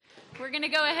We're going to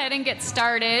go ahead and get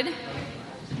started.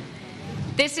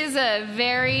 This is a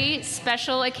very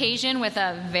special occasion with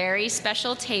a very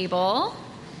special table.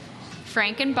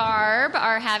 Frank and Barb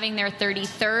are having their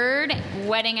 33rd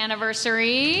wedding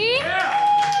anniversary.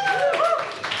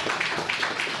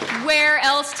 Where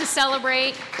else to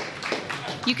celebrate?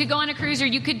 You could go on a cruise or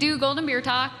you could do Golden Beer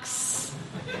Talks.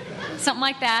 Something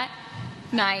like that.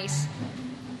 Nice.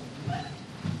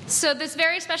 So this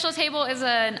very special table is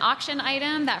an auction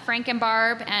item that Frank and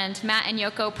Barb and Matt and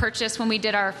Yoko purchased when we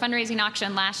did our fundraising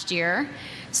auction last year.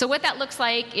 So what that looks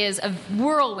like is a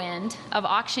whirlwind of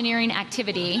auctioneering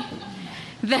activity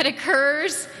that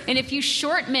occurs in a few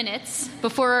short minutes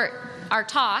before our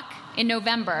talk in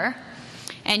November.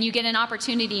 And you get an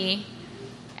opportunity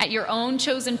at your own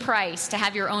chosen price to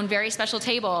have your own very special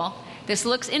table. This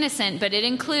looks innocent, but it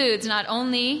includes not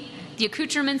only the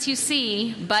accoutrements you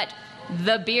see, but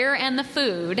the beer and the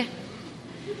food.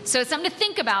 So it's something to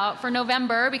think about for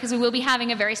November because we will be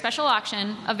having a very special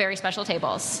auction of very special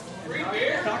tables. Free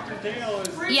beer? Dr. Dale is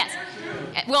free. Yes.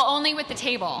 Well, only with the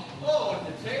table. Oh,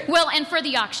 with the table? Well, and for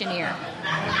the auctioneer.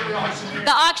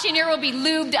 The auctioneer will be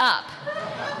lubed up.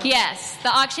 Yes,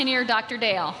 the auctioneer, Dr.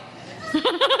 Dale.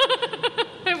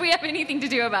 If we have anything to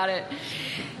do about it.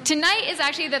 Tonight is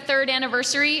actually the 3rd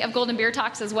anniversary of Golden Beer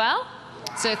Talks as well.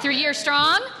 So 3 years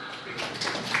strong,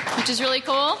 which is really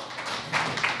cool.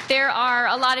 There are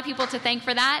a lot of people to thank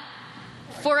for that.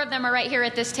 4 of them are right here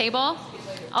at this table.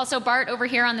 Also Bart over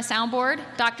here on the soundboard,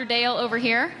 Dr. Dale over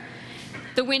here,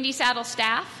 the Windy Saddle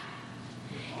staff,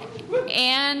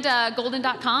 and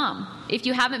golden.com. If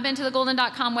you haven't been to the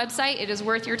golden.com website, it is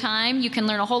worth your time. You can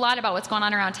learn a whole lot about what's going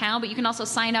on around town, but you can also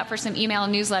sign up for some email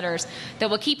and newsletters that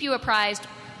will keep you apprised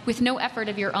with no effort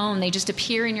of your own. They just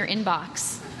appear in your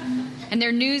inbox. And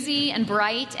they're newsy and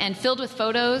bright and filled with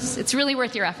photos. It's really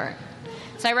worth your effort.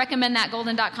 So I recommend that,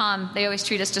 golden.com. They always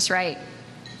treat us just right.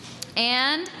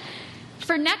 And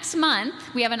for next month,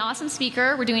 we have an awesome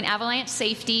speaker. We're doing avalanche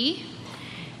safety.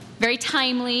 Very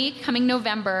timely, coming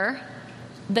November.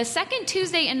 The second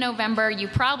Tuesday in November, you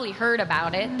probably heard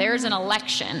about it. There's an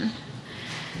election.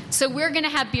 So we're going to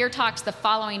have beer talks the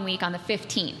following week on the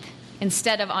 15th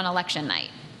instead of on election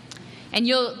night. And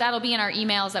that'll be in our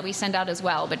emails that we send out as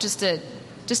well. But just a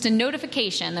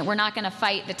notification that we're not going to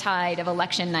fight the tide of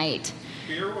election night.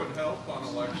 Beer would help on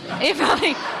election night.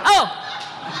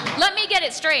 Let me get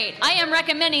it straight. I am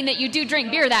recommending that you do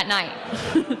drink beer that night.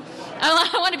 I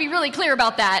want to be really clear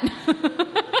about that.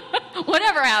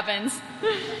 Whatever happens.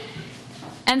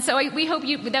 And so we hope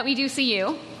that we do see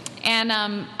you. And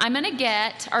I'm going to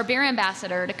get our beer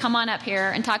ambassador to come on up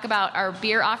here and talk about our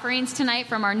beer offerings tonight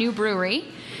from our new brewery,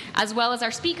 as well as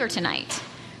our speaker tonight.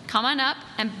 Come on up,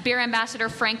 and beer ambassador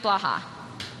Frank Blaha.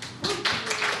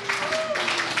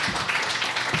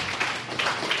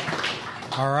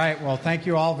 All right. Well, thank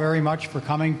you all very much for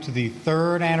coming to the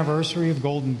 3rd anniversary of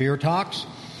Golden Beer Talks.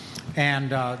 And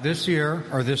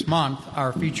this month,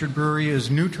 our featured brewery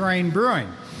is New Terrain Brewing.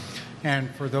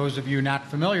 And for those of you not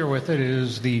familiar with it, it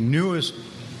is the newest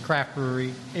craft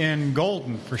brewery in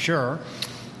Golden, for sure,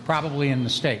 probably in the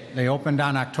state. They opened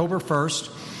on October 1st,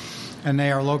 and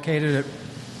they are located at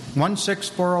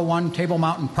 16401 Table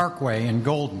Mountain Parkway in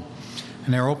Golden.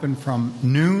 And they're open from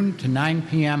noon to 9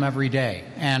 p.m. every day.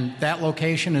 And that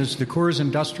location is the Coors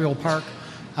Industrial Park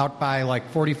out by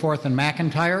like 44th and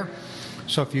McIntyre.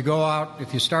 So if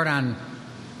you start on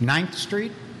 9th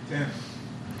Street, 10th.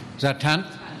 Is that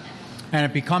 10th? And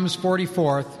it becomes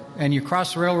 44th, and you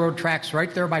cross the railroad tracks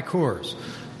right there by Coors.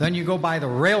 Then you go by the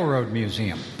Railroad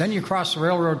Museum. Then you cross the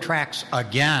railroad tracks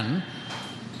again,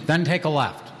 then take a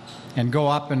left and go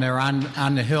up, and they're on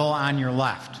the hill on your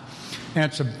left. And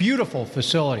it's a beautiful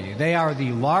facility. They have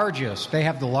the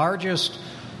largest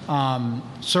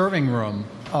serving room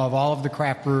of all of the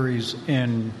craft breweries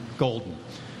in Golden.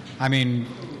 I mean,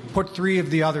 put 3 of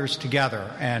the others together,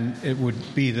 and it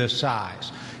would be this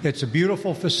size. It's a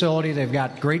beautiful facility. They've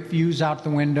got great views out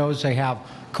the windows. They have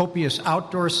copious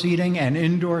outdoor seating and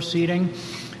indoor seating.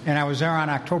 And I was there on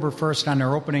October 1st on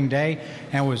their opening day,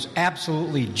 and it was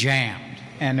absolutely jammed.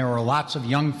 And there were lots of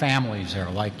young families there,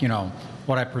 like,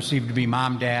 what I perceived to be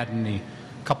mom, dad, and the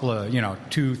couple of,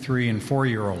 2, 3, and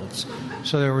 4-year-olds.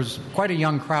 So there was quite a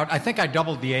young crowd. I think I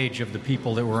doubled the age of the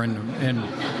people that were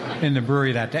in the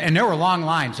brewery that day. And there were long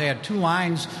lines. They had 2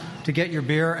 lines to get your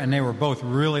beer, and they were both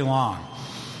really long.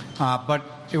 But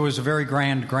it was a very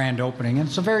grand opening. And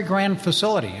it's a very grand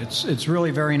facility. It's really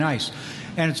very nice.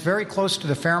 And it's very close to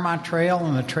the Fairmont Trail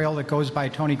and the trail that goes by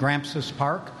Tony Gramps's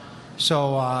Park.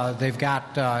 So they've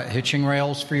got hitching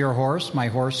rails for your horse. My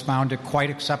horse found it quite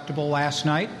acceptable last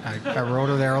night. I rode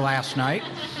her there last night.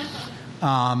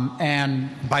 and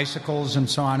bicycles and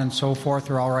so on and so forth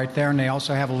are all right there. And they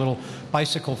also have a little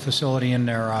bicycle facility in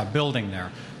their building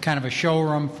there. Kind of a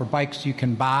showroom for bikes you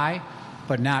can buy,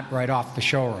 but not right off the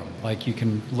showroom. Like you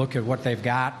can look at what they've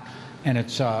got, and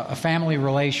it's a family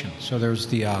relation. So there's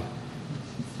the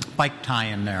bike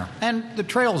tie-in there. And the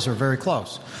trails are very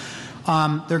close.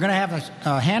 They're going to have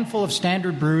a handful of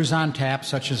standard brews on tap,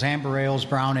 such as amber ales,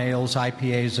 brown ales,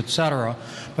 IPAs, etc.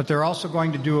 But they're also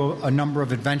going to do a number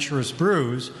of adventurous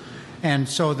brews, and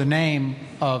so the name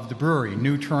of the brewery,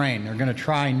 New Terrain. They're going to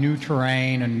try new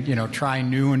terrain and try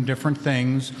new and different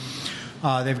things.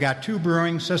 They've got 2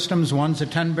 brewing systems. One's a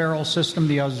 10-barrel system.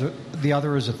 The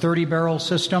other is a 30-barrel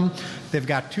system. They've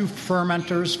got 2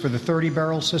 fermenters for the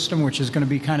 30-barrel system, which is going to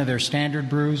be kind of their standard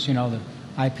brews, the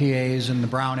IPAs and the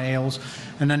brown ales.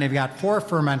 And then they've got 4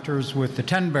 fermenters with the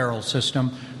 10-barrel system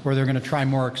where they're going to try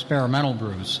more experimental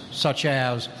brews, such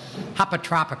as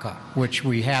Hopotropica, which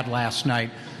we had last night,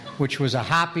 which was a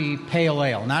hoppy pale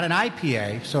ale. Not an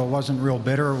IPA, so it wasn't real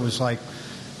bitter. It was like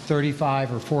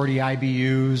 35 or 40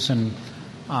 IBUs,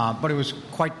 but it was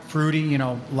quite fruity,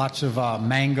 lots of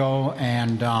mango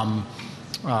and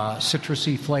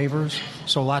citrusy flavors,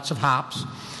 so lots of hops,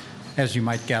 as you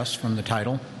might guess from the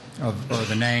title or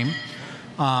the name.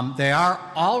 They are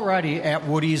already at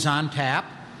Woody's on tap,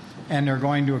 and they're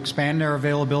going to expand their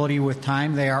availability with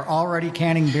time. They are already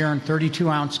canning beer in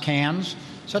 32-ounce cans,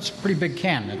 so that's a pretty big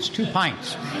can. That's 2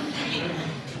 pints.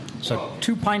 It's a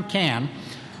 2-pint can.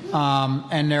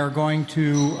 And they're going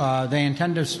to, they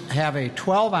intend to have a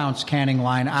 12-ounce canning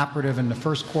line operative in the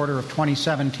first quarter of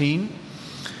 2017.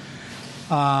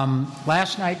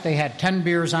 Last night they had 10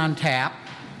 beers on tap,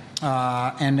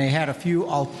 and they had a few,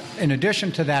 in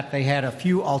addition to that, they had a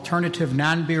few alternative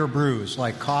non-beer brews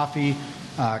like coffee,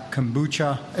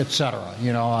 kombucha,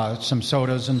 etc., some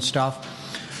sodas and stuff.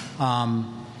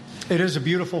 It is a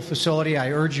beautiful facility.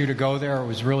 I urge you to go there. It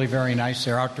was really very nice.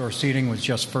 Their outdoor seating was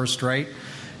just first rate.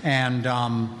 And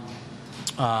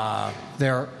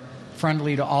they're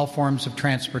friendly to all forms of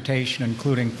transportation,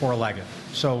 including four-legged.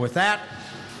 So with that,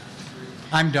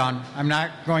 I'm done. I'm not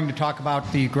going to talk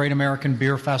about the Great American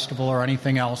Beer Festival or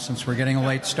anything else since we're getting a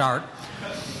late start.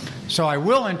 So I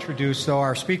will introduce, though,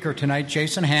 our speaker tonight,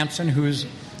 Jason Hanson, who's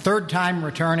 3rd time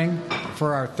returning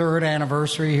for our 3rd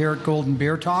anniversary here at Golden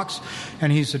Beer Talks.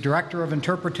 And he's the Director of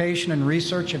Interpretation and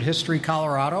Research at History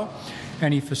Colorado.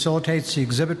 And he facilitates the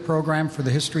exhibit program for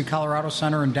the History Colorado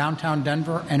Center in downtown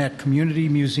Denver and at community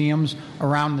museums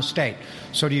around the state.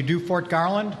 So do you do Fort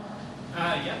Garland?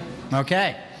 Yeah.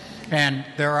 Okay. And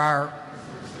there are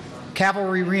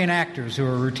cavalry reenactors who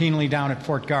are routinely down at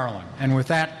Fort Garland. And with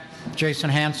that, Jason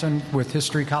Hanson with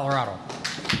History Colorado.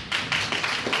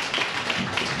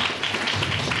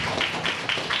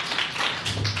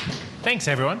 Thanks,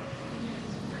 everyone.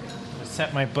 Let's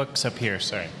set my books up here.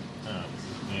 Sorry.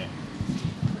 Yeah.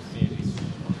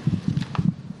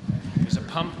 There's a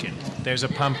pumpkin. There's a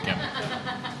pumpkin.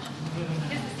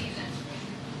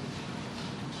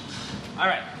 All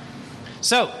right.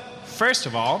 So, first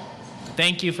of all,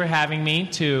 thank you for having me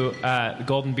to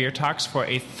Golden Beer Talks for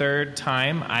a 3rd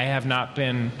time. I have not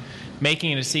been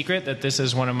making it a secret that this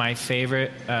is one of my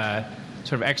favorite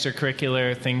sort of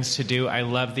extracurricular things to do. I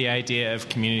love the idea of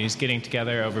communities getting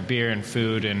together over beer and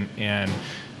food and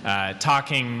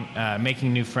talking,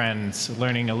 making new friends,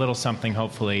 learning a little something,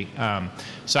 hopefully.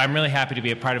 So I'm really happy to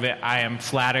be a part of it. I am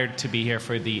flattered to be here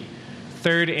for the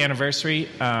 3rd anniversary.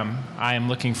 I am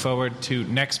looking forward to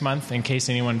next month, in case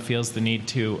anyone feels the need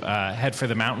to head for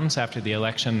the mountains after the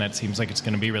election. That seems like it's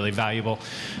going to be really valuable.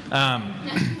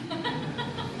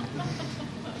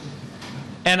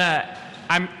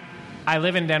 I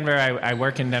live in Denver. I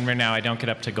work in Denver now. I don't get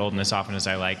up to Golden as often as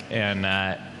I like.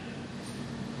 And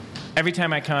every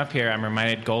time I come up here, I'm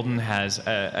reminded Golden has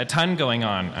a ton going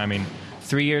on. I mean,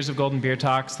 3 years of Golden Beer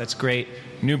Talks, that's great.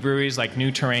 New breweries like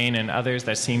New Terrain and others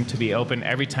that seem to be open.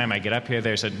 Every time I get up here,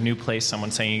 there's a new place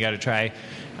someone's saying you got to try.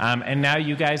 And now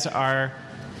you guys are,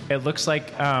 it looks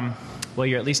like, well,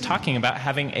 you're at least talking about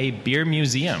having a beer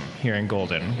museum here in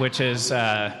Golden, which is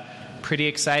pretty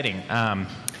exciting.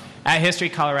 At History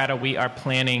Colorado, we are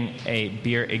planning a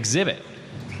beer exhibit,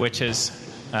 which is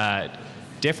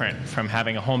different from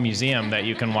having a whole museum that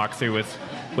you can walk through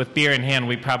with beer in hand.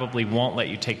 We probably won't let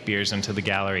you take beers into the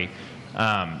gallery.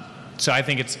 So I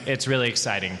think it's really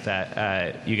exciting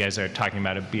that you guys are talking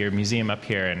about a beer museum up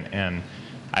here, and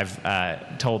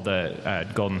I've told the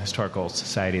Golden Historical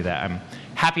Society that I'm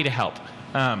happy to help.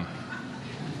 All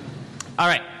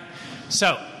right,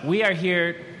 so we are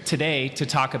here today to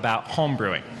talk about home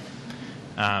brewing.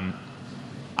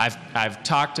 I've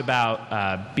talked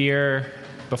about beer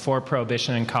before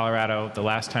Prohibition in Colorado, the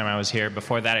last time I was here.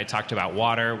 Before that, I talked about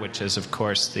water, which is, of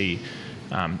course, the,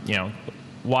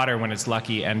 water, when it's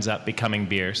lucky, ends up becoming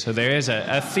beer. So there is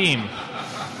a theme.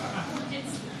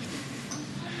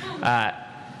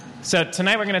 So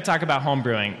tonight we're going to talk about home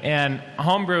brewing. And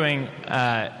home brewing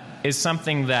is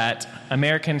something that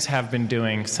Americans have been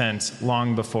doing since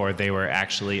long before they were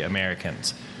actually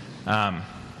Americans.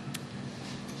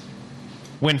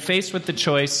 When faced with the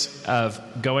choice of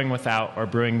going without or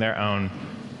brewing their own,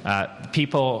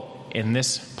 people in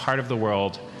this part of the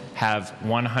world have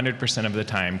 100% of the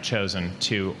time chosen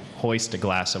to hoist a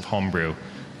glass of homebrew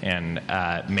and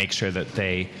make sure that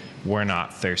they were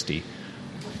not thirsty.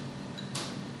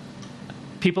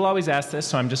 People always ask this,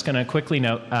 so I'm just going to quickly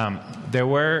note, there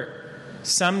were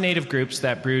some native groups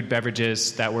that brewed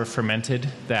beverages that were fermented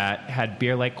that had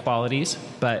beer-like qualities,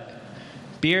 but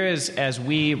beer is, as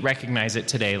we recognize it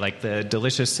today, like the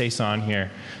delicious saison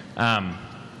here,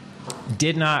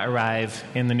 did not arrive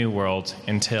in the New World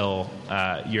until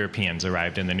Europeans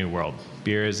arrived in the New World.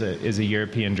 Beer is a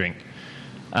European drink.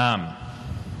 The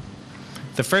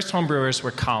first home brewers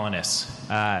were colonists.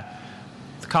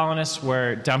 The colonists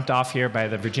were dumped off here by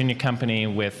the Virginia Company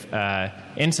with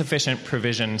insufficient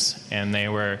provisions, and they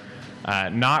were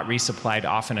not resupplied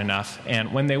often enough.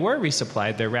 And when they were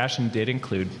resupplied, their ration did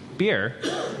include beer,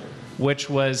 which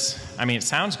was, it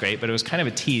sounds great, but it was kind of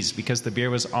a tease because the beer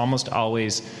was almost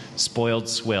always spoiled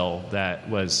swill that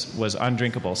was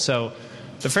undrinkable. So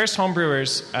the first home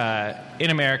brewers in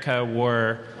America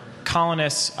were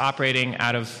colonists operating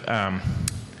out of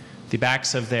the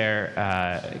backs of their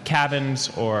cabins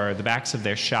or the backs of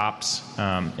their shops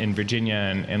in Virginia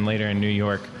and later in New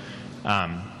York,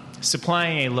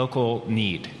 supplying a local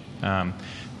need.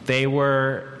 They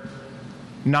were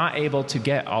not able to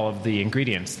get all of the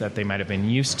ingredients that they might have been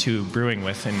used to brewing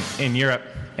with in Europe,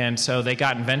 and so they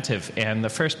got inventive. And the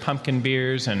first pumpkin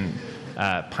beers and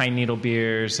pine needle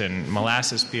beers and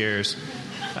molasses beers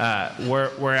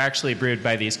were actually brewed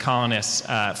by these colonists.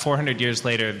 400 years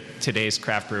later, today's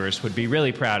craft brewers would be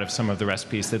really proud of some of the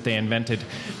recipes that they invented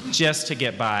just to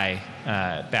get by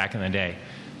back in the day.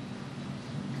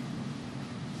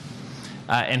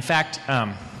 In fact,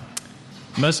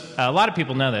 a lot of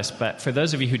people know this, but for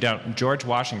those of you who don't, George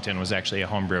Washington was actually a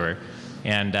home brewer,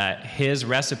 and his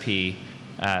recipe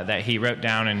that he wrote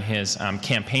down in his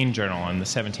campaign journal in the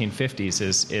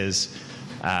 1750s is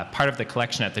part of the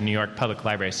collection at the New York Public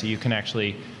Library. So you can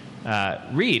actually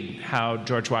read how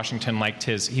George Washington liked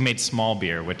he made small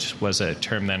beer, which was a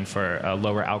term then for a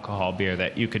lower alcohol beer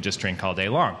that you could just drink all day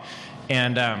long.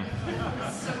 And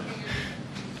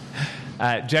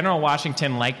General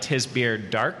Washington liked his beer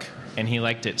dark, and he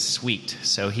liked it sweet.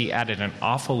 So he added an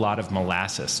awful lot of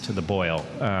molasses to the boil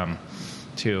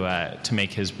to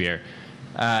make his beer.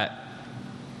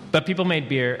 But people made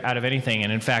beer out of anything.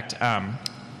 And in fact,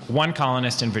 one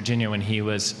colonist in Virginia, when he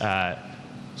was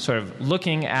sort of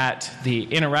looking at the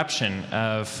interruption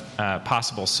of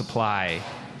possible supply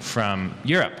from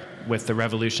Europe with the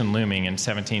revolution looming in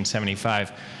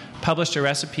 1775, published a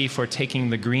recipe for taking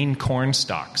the green corn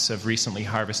stalks of recently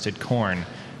harvested corn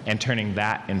and turning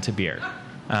that into beer.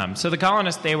 So the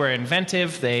colonists, they were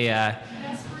inventive. They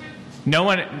no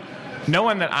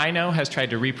one that I know has tried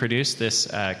to reproduce this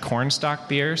corn stalk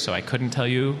beer, so I couldn't tell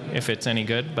you if it's any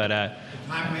good. But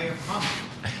Time may have come.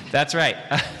 That's right.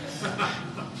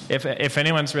 If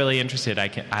anyone's really interested,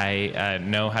 I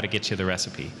know how to get you the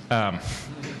recipe.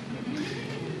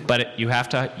 But you have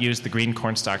to use the green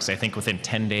corn stalks, I think, within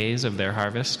 10 days of their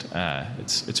harvest.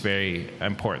 It's very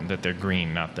important that they're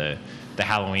green, not the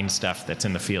Halloween stuff that's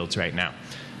in the fields right now.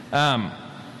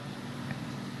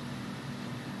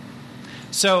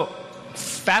 So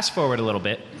fast forward a little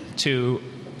bit to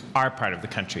our part of the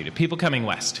country, to people coming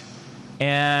west.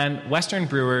 And Western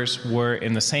brewers were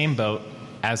in the same boat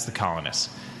as the colonists.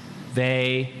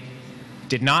 They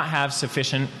did not have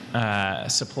sufficient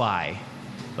supply,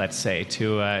 let's say,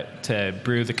 to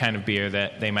brew the kind of beer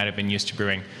that they might have been used to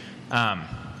brewing. And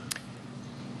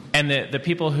the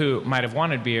people who might have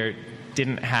wanted beer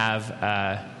didn't have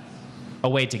a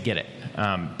way to get it.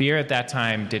 Beer at that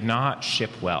time did not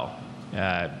ship well.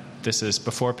 This is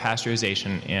before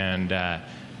pasteurization, and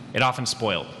it often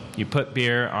spoiled. You put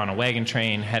beer on a wagon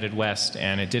train headed west,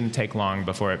 and it didn't take long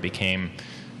before it became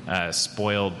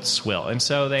spoiled swill. And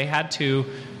so they had to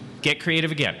get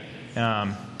creative again.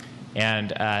 And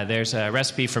there's a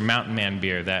recipe for Mountain Man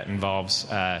beer that involves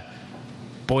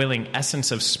boiling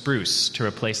essence of spruce to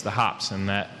replace the hops. And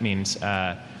that means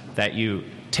that you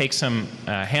take some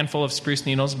handful of spruce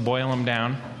needles, boil them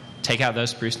down, take out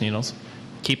those spruce needles,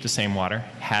 keep the same water,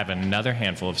 have another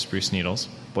handful of spruce needles,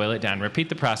 boil it down, repeat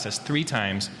the process 3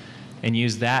 times, and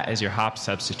use that as your hop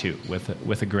substitute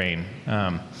with a grain.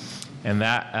 And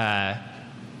that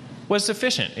was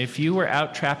sufficient. If you were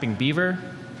out trapping beaver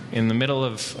in the middle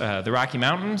of the Rocky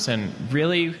Mountains and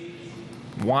really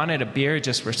wanted a beer,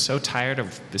 just were so tired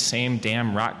of the same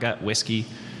damn rock gut whiskey,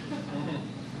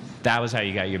 that was how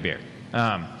you got your beer.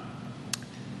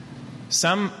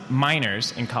 Some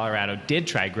miners in Colorado did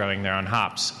try growing their own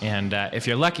hops, and if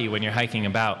you're lucky when you're hiking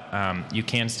about, you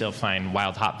can still find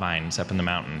wild hop vines up in the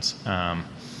mountains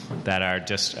that are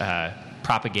just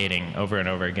propagating over and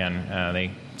over again.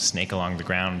 They snake along the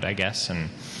ground, I guess, and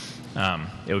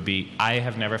it would be, I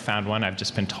have never found one, I've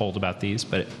just been told about these,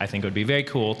 but I think it would be very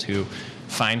cool to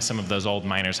find some of those old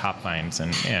miners' hop vines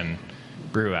and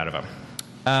brew out of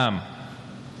them.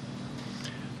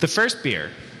 The first beer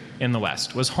in the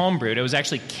West was home brewed. It was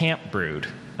actually camp brewed.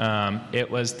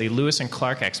 It was the Lewis and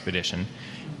Clark expedition.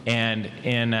 And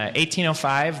in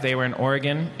 1805, they were in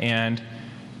Oregon, and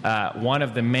one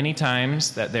of the many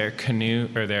times that their canoe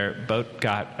or their boat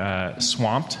got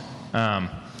swamped,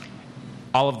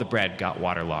 all of the bread got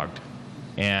waterlogged.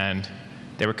 And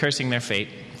they were cursing their fate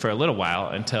for a little while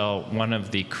until one of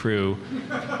the crew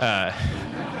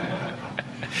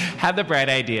had the bright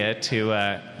idea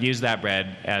to use that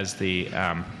bread as the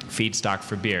feedstock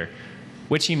for beer,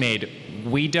 which he made.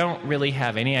 We don't really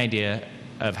have any idea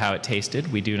of how it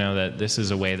tasted. We do know that this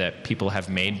is a way that people have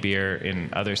made beer in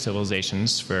other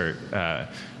civilizations for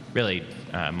really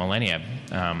millennia.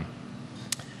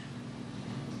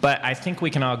 But I think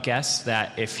we can all guess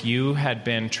that if you had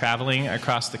been traveling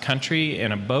across the country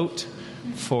in a boat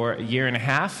for a year and a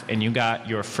half and you got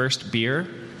your first beer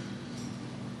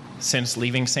since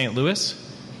leaving St. Louis,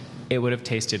 it would have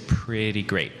tasted pretty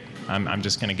great. I'm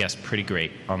just going to guess pretty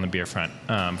great on the beer front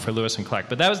for Lewis and Clark.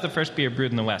 But that was the first beer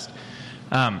brewed in the West.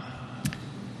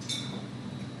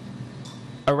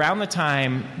 Around the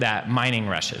time that mining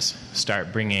rushes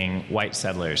start bringing white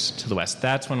settlers to the West,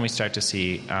 that's when we start to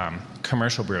see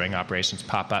commercial brewing operations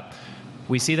pop up.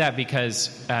 We see that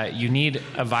because you need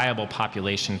a viable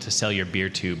population to sell your beer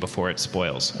to before it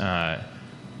spoils.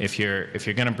 If you're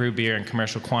going to brew beer in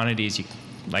commercial quantities,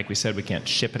 like we said, we can't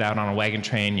ship it out on a wagon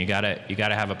train. You gotta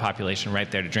have a population right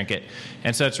there to drink it,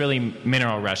 and so it's really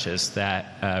mineral rushes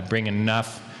that bring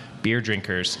enough beer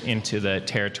drinkers into the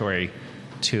territory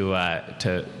to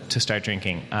start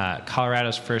drinking.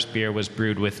 Colorado's first beer was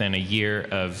brewed within a year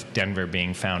of Denver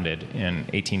being founded in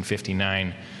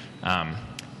 1859.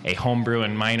 A homebrew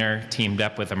and miner teamed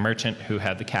up with a merchant who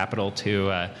had the capital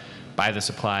to buy the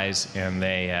supplies, and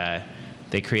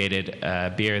they created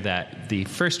a beer that the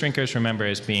first drinkers remember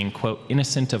as being, quote,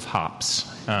 innocent of hops.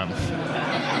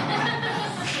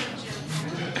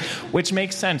 Which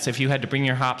makes sense. If you had to bring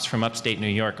your hops from upstate New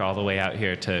York all the way out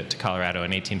here to Colorado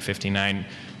in 1859,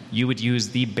 you would use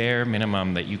the bare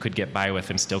minimum that you could get by with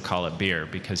and still call it beer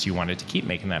because you wanted to keep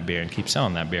making that beer and keep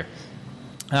selling that beer.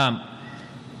 All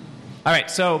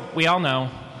right, so we all know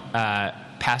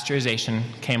pasteurization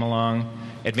came along.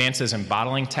 Advances in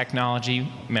bottling technology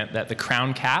meant that the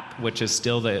crown cap, which is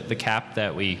still the cap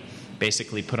that we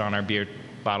basically put on our beer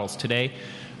bottles today,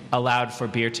 allowed for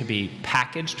beer to be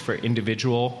packaged for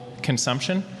individual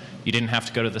consumption. You didn't have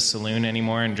to go to the saloon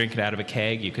anymore and drink it out of a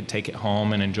keg. You could take it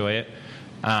home and enjoy it.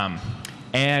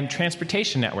 And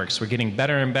transportation networks were getting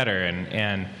better and better,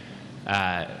 and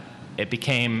it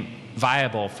became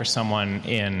viable for someone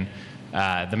in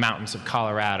the mountains of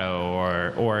Colorado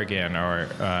or Oregon or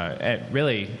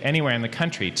really anywhere in the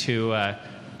country to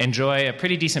enjoy a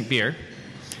pretty decent beer.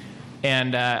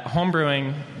 And home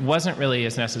brewing wasn't really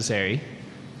as necessary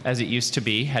as it used to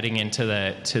be heading into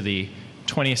the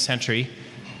 20th century.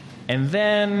 And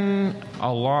then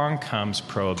along comes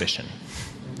Prohibition.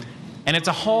 And it's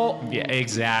a whole, yeah,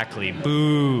 exactly,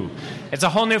 boo. It's a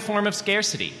whole new form of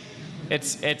scarcity.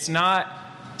 It's not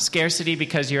scarcity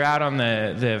because you're out on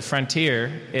the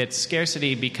frontier. It's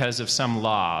scarcity because of some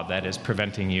law that is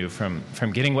preventing you from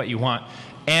getting what you want.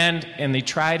 And in the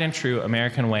tried and true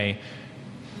American way,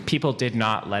 people did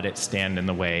not let it stand in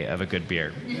the way of a good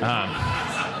beer.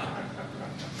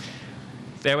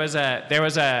 There was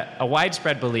a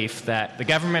widespread belief that the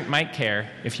government might care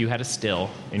if you had a still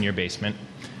in your basement,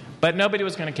 but nobody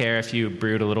was going to care if you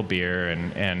brewed a little beer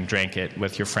and drank it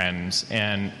with your friends.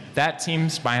 And that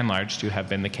seems, by and large, to have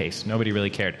been the case. Nobody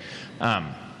really cared.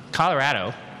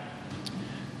 Colorado,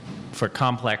 for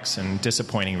complex and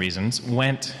disappointing reasons,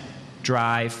 went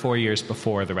dry 4 years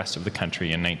before the rest of the country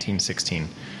in 1916.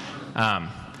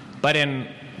 But in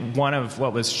one of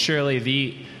what was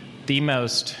surely the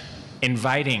most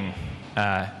inviting,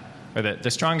 or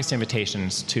the strongest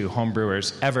invitations to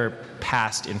homebrewers ever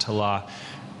passed into law,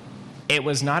 it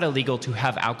was not illegal to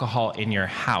have alcohol in your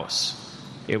house.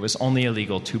 It was only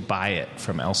illegal to buy it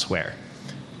from elsewhere.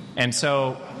 And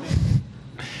so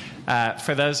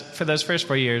for those first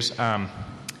 4 years,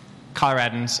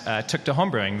 Coloradans took to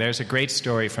homebrewing. There's a great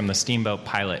story from the steamboat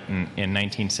pilot in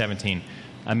 1917.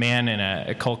 A man in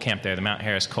a coal camp there, the Mount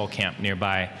Harris coal camp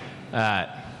nearby,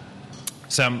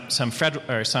 some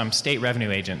state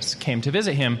revenue agents came to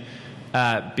visit him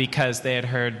because they had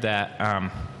heard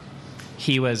that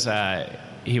he was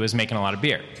making a lot of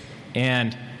beer.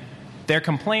 And their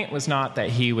complaint was not that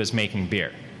he was making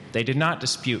beer. They did not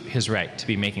dispute his right to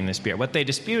be making this beer. What they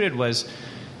disputed was,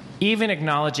 even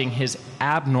acknowledging his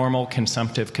abnormal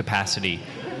consumptive capacity,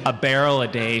 a barrel a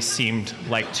day seemed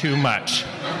like too much.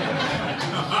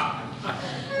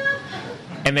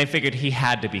 And they figured he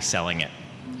had to be selling it.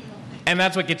 And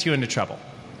that's what gets you into trouble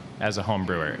as a home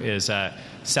brewer, is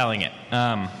selling it.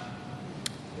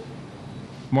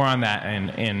 More on that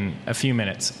in a few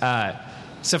minutes.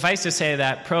 Suffice to say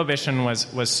that Prohibition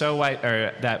was so wide,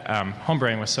 or that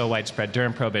homebrewing was so widespread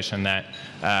during Prohibition that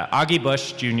Augie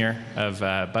Busch Jr. of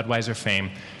Budweiser fame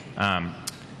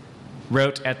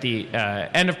wrote at the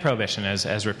end of Prohibition,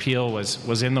 as repeal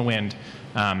was in the wind,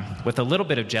 with a little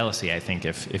bit of jealousy, I think,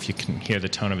 if you can hear the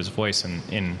tone of his voice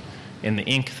in the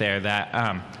ink there, that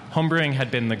homebrewing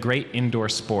had been the great indoor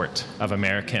sport of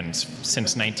Americans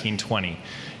since 1920,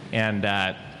 and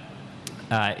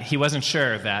he wasn't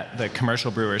sure that the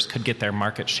commercial brewers could get their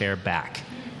market share back.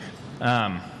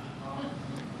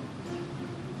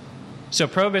 So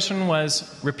Prohibition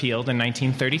was repealed in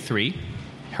 1933.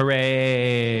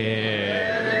 Hooray!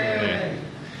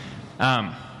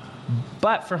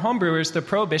 But for homebrewers, the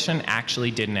Prohibition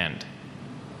actually didn't end.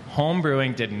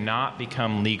 Homebrewing did not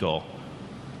become legal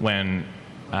when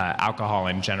alcohol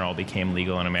in general became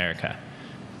legal in America.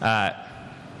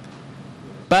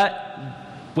 But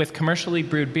with commercially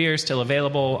brewed beer still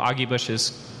available, Augie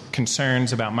Busch's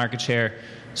concerns about market share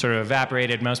sort of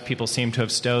evaporated. Most people seem to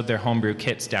have stowed their homebrew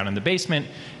kits down in the basement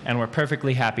and were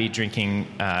perfectly happy drinking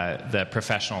the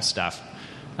professional stuff.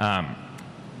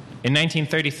 In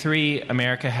 1933,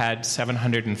 America had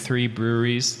 703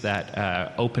 breweries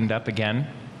that opened up again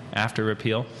after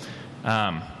repeal.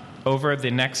 Over the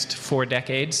next 4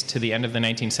 decades, to the end of the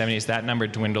 1970s, that number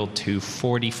dwindled to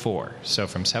 44. So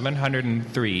from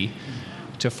 703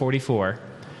 to 44.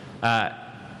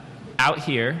 Out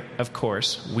here, of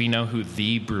course, we know who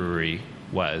the brewery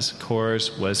was.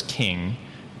 Coors was king,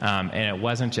 and it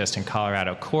wasn't just in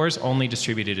Colorado. Coors only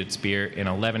distributed its beer in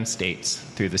 11 states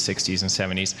through the 60s and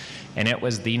 70s, and it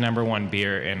was the number one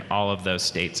beer in all of those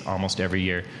states almost every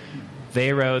year.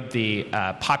 They rode the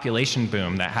population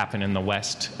boom that happened in the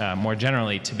West more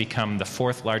generally to become the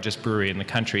 4th largest brewery in the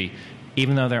country,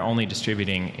 even though they're only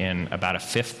distributing in about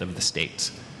 1/5 of the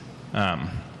states.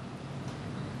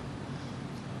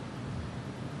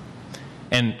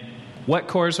 And what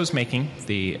Coors was making,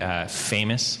 the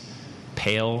famous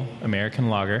pale American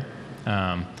lager,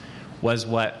 was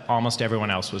what almost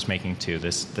everyone else was making too.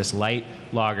 This light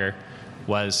lager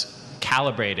was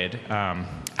calibrated.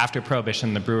 After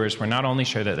Prohibition, the brewers were not only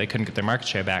sure that they couldn't get their market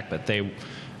share back, but they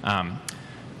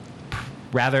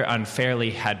rather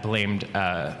unfairly had blamed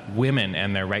women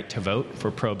and their right to vote for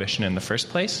Prohibition in the first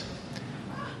place.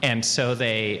 And so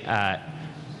they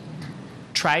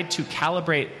tried to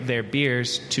calibrate their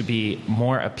beers to be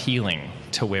more appealing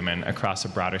to women across a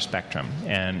broader spectrum.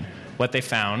 And what they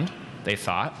found, they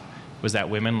thought, was that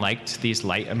women liked these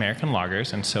light American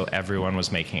lagers, and so everyone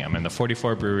was making them. And the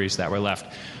 44 breweries that were left,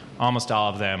 almost all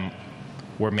of them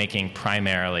were making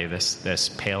primarily this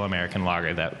pale American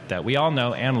lager that we all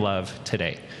know and love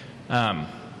today. But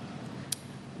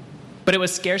it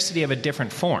was scarcity of a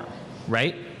different form,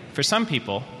 right? For some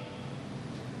people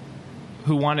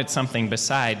who wanted something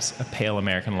besides a pale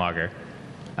American lager,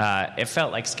 it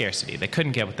felt like scarcity. They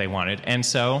couldn't get what they wanted, and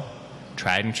so,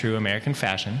 tried and true American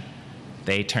fashion,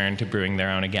 they turned to brewing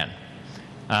their own again.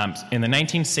 In the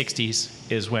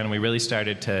 1960s is when we really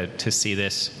started to see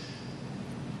this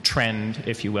trend,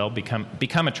 if you will,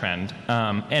 become a trend,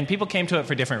 and people came to it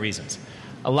for different reasons.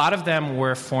 A lot of them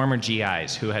were former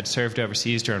GIs who had served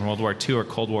overseas during World War II or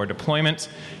Cold War deployments,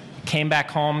 came back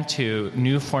home to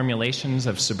new formulations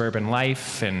of suburban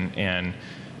life and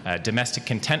domestic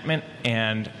contentment,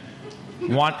 and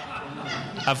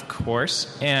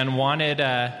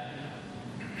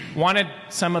wanted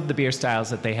some of the beer styles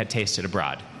that they had tasted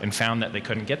abroad and found that they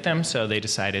couldn't get them, so they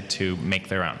decided to make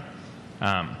their own.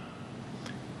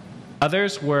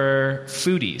 Others were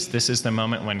foodies. This is the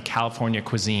moment when California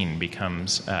cuisine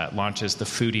launches the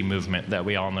foodie movement that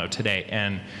we all know today.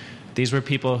 And these were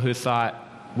people who thought,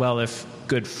 well, if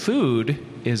good food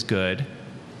is good,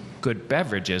 good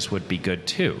beverages would be good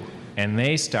too. and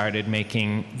they started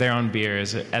making their own beer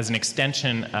as an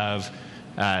extension of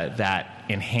that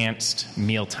enhanced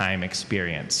mealtime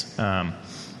experience.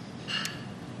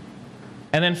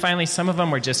 And then finally, some of them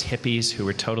were just hippies who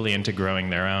were totally into growing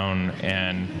their own,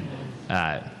 and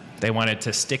they wanted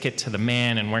to stick it to the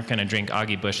man and weren't going to drink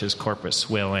Augie Bush's corporate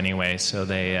swill anyway, so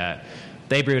they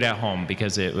brewed at home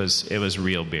because it was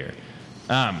real beer.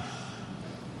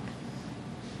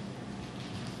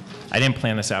 I didn't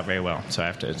plan this out very well, so I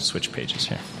have to switch pages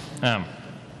here. All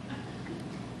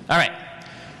right.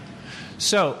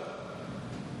 So,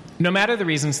 no matter the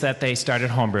reasons that they started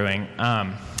homebrewing,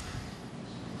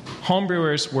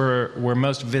 homebrewers were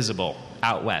most visible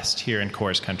out west here in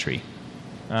Coors Country.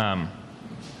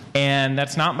 And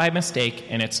that's not by mistake,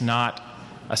 and it's not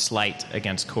a slight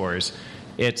against Coors.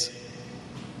 It's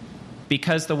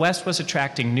because the West was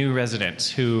attracting new residents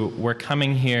who were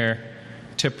coming here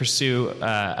to pursue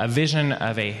a vision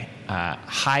of a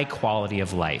high quality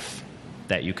of life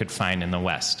that you could find in the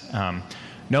West.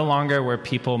 No longer were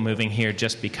people moving here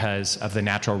just because of the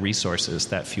natural resources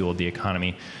that fueled the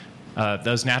economy.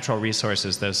 Those natural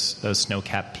resources, those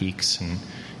snow-capped peaks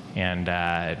and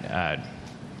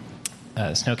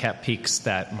snow-capped peaks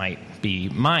that might be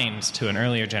mines to an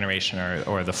earlier generation,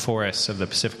 or the forests of the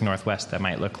Pacific Northwest that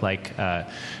might look like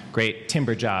great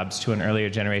timber jobs to an earlier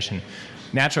generation.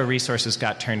 Natural resources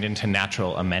got turned into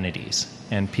natural amenities,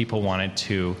 and people wanted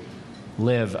to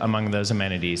live among those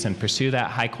amenities and pursue that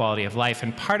high quality of life.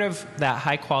 And part of that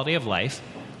high quality of life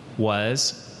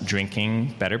was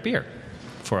drinking better beer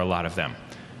for a lot of them.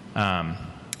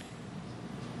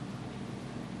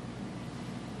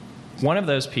 One of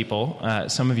those people,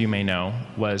 some of you may know,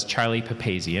 was Charlie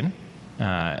Papazian.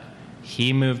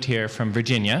 He moved here from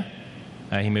Virginia.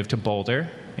 He moved to Boulder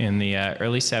in the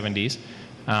early 70s,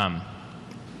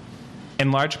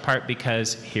 in large part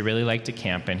because he really liked to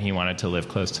camp and he wanted to live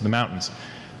close to the mountains.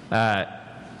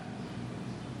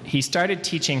 He started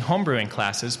teaching homebrewing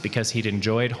classes because he'd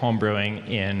enjoyed homebrewing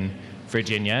in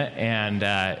Virginia, and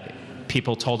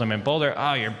people told him in Boulder,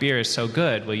 "Oh, your beer is so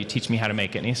good. Will you teach me how to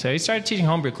make it?" And so he started teaching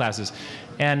homebrew classes.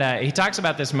 And he talks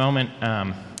about this moment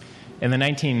in the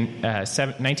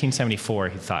 1974,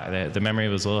 he thought. The memory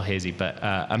was a little hazy, but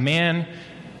a man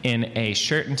in a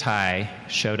shirt and tie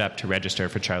showed up to register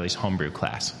for Charlie's homebrew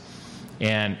class.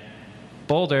 And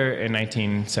Boulder in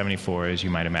 1974, as you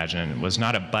might imagine, was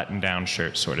not a button-down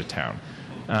shirt sort of town.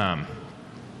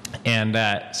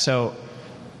 So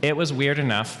it was weird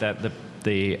enough that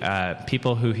the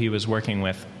people who he was working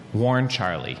with warned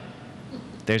Charlie,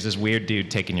 "There's this weird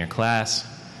dude taking your class."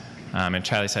 And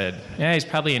Charlie said, "Yeah, he's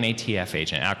probably an ATF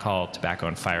agent, Alcohol, Tobacco,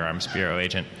 and Firearms Bureau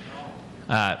agent."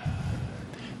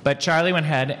 But Charlie went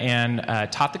ahead and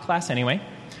taught the class anyway.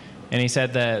 And he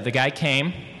said the guy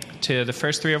came to the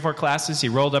first 3 or 4 classes. He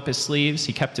rolled up his sleeves,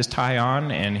 he kept his tie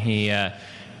on, and he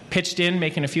pitched in,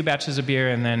 making a few batches of beer,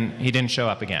 and then he didn't show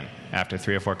up again after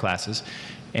 3 or 4 classes.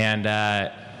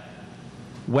 And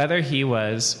whether he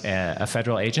was a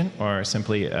federal agent or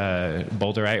simply a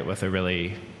Boulderite with a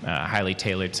really highly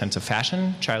tailored sense of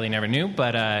fashion, Charlie never knew.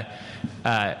 But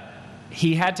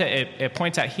he had to. It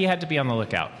points out he had to be on the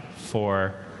lookout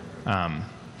for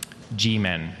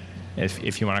G-men,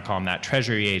 if you want to call them that,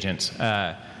 Treasury agents,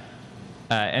 and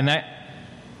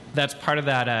that's part of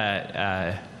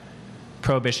that.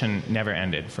 Prohibition never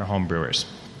ended for home brewers.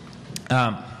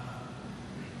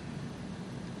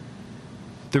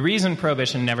 The reason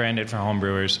Prohibition never ended for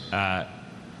homebrewers,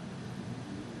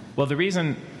 the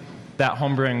reason that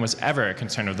homebrewing was ever a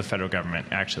concern of the federal government,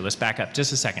 actually, let's back up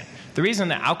just a second. The reason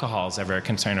that alcohol is ever a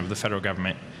concern of the federal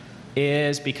government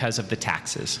is because of the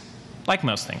taxes, like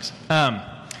most things.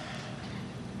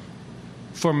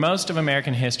 For most of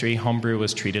American history, homebrew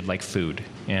was treated like food.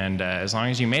 And as long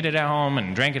as you made it at home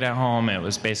and drank it at home, it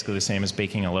was basically the same as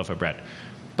baking a loaf of bread.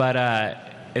 But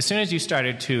as soon as you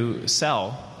started to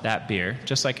sell that beer,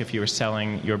 just like if you were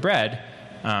selling your bread,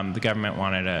 the government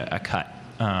wanted a cut.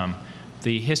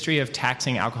 The history of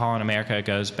taxing alcohol in America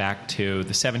goes back to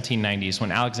the 1790s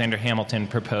when Alexander Hamilton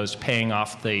proposed paying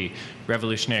off the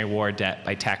Revolutionary War debt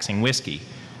by taxing whiskey.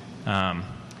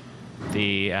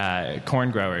 The corn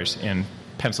growers in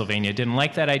Pennsylvania didn't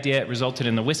like that idea. It resulted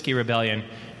in the Whiskey Rebellion,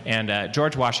 and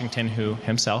George Washington, who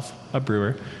himself a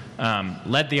brewer,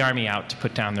 led the army out to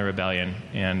put down the rebellion,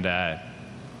 and that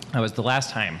was the last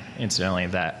time, incidentally,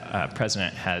 that a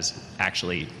president has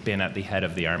actually been at the head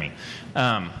of the army.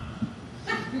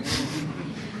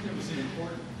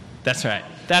 That's right.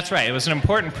 It was an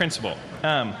important principle.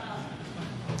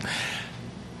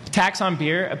 Tax on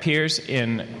beer appears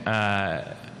in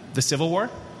the Civil War.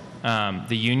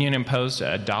 the union imposed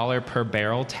a $1 per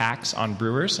barrel tax on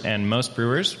brewers, and most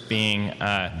brewers, being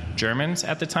Germans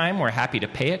at the time, were happy to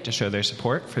pay it to show their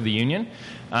support for the union.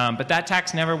 But that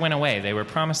tax never went away. They were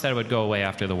promised that it would go away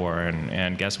after the war,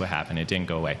 and guess what happened? It didn't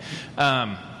go away.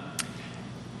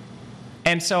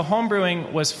 And so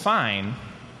homebrewing was fine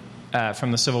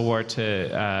from the Civil War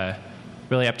to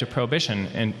really up to Prohibition,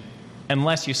 and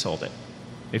unless you sold it.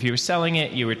 If you were selling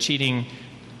it, you were cheating.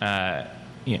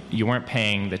 You weren't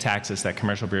paying the taxes that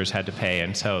commercial brewers had to pay,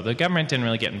 and so the government didn't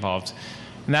really get involved.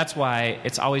 And that's why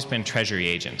it's always been Treasury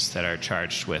agents that are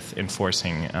charged with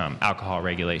enforcing alcohol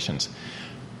regulations.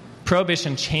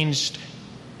 Prohibition changed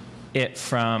it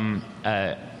from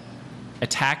a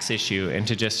tax issue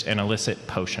into just an illicit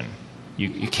potion.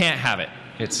 You can't have it.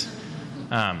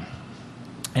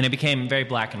 And it became very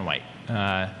black and white.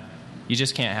 You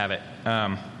just can't have it.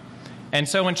 And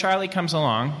so when Charlie comes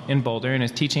along in Boulder and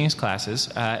is teaching his classes,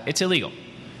 it's illegal.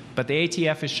 But the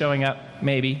ATF is showing up,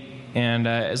 maybe, and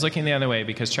is looking the other way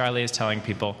because Charlie is telling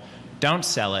people, don't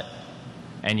sell it,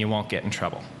 and you won't get in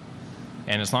trouble.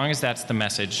 And as long as that's the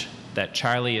message that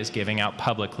Charlie is giving out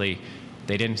publicly,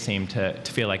 they didn't seem to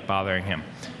feel like bothering him.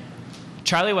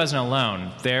 Charlie wasn't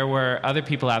alone. There were other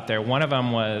people out there. One of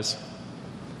them was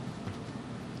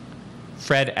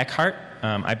Fred Eckhart.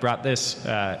 I brought this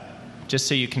just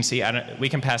so you can see. We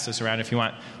can pass this around if you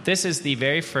want. This is the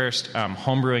very first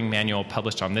homebrewing manual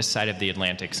published on this side of the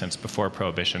Atlantic since before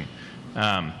Prohibition.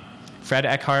 Fred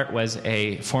Eckhart was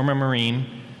a former Marine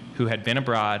who had been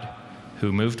abroad,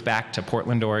 who moved back to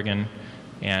Portland, Oregon,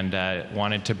 and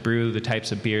wanted to brew the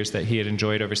types of beers that he had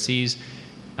enjoyed overseas.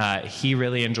 He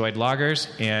really enjoyed lagers,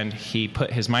 and he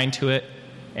put his mind to it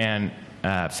and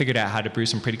figured out how to brew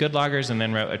some pretty good lagers, and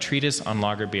then wrote a treatise on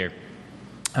lager beer.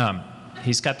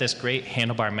 He's got this great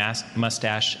handlebar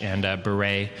mustache and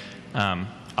beret.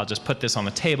 I'll just put this on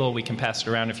the table. We can pass it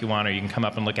around if you want, or you can come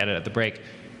up and look at it at the break.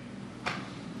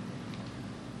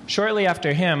 Shortly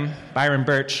after him, Byron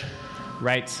Birch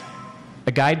writes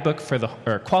a guidebook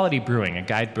or Quality Brewing, a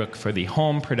guidebook for the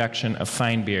home production of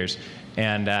fine beers.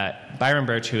 And Byron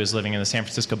Birch, who was living in the San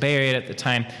Francisco Bay Area at the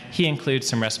time, he includes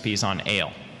some recipes on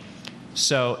ale.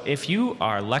 So if you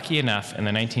are lucky enough in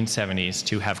the 1970s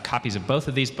to have copies of both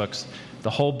of these books, the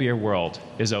whole beer world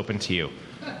is open to you.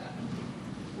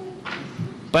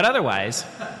 But otherwise,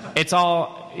 it's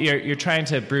all, you're trying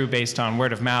to brew based on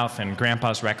word of mouth and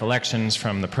grandpa's recollections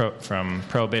from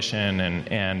Prohibition,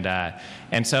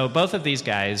 and so both of these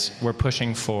guys were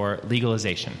pushing for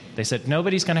legalization. They said,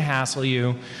 nobody's going to hassle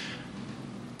you.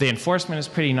 The enforcement is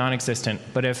pretty non-existent,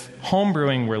 but if home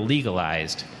brewing were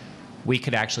legalized, we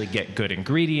could actually get good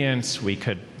ingredients. We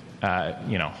could,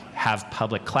 have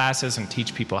public classes and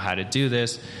teach people how to do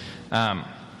this.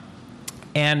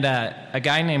 And a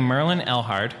guy named Merlin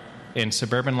Elhard in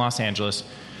suburban Los Angeles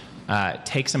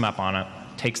takes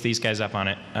these guys up on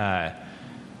it.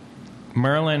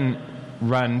 Merlin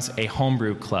runs a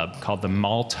homebrew club called the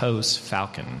Maltose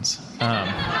Falcons.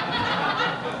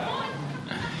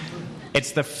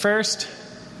 It's the first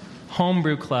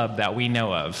homebrew club that we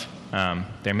know of.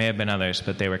 There may have been others,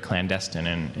 but they were clandestine,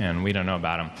 and we don't know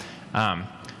about them.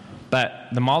 But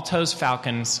the Maltose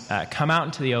Falcons come out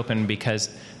into the open because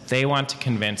they want to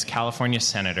convince California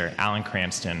Senator Alan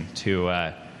Cranston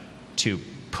to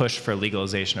push for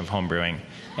legalization of homebrewing.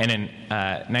 And in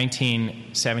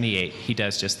 1978, he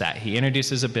does just that. He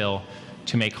introduces a bill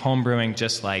to make homebrewing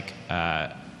just like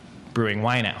brewing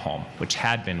wine at home, which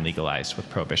had been legalized with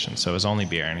Prohibition. So it was only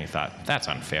beer, and he thought, that's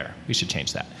unfair. We should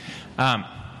change that.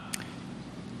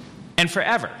 And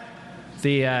forever,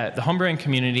 the homebrewing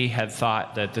community had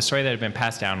thought that the story that had been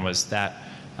passed down was that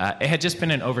it had just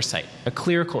been an oversight, a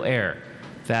clerical error,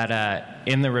 that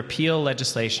in the repeal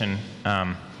legislation,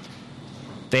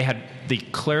 the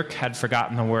clerk had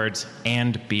forgotten the words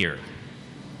 "and beer"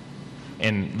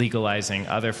 in legalizing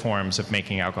other forms of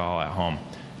making alcohol at home.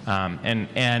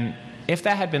 And if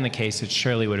that had been the case, it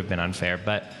surely would have been unfair.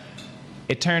 But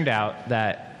it turned out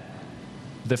that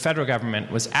the federal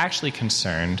government was actually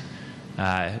concerned.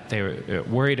 They were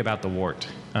worried about the wort.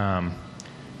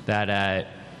 That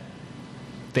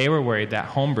they were worried that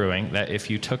homebrewing, that if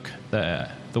you took the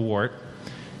wort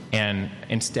and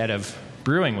instead of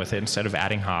brewing with it, instead of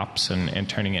adding hops and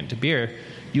turning it into beer,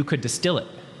 you could distill it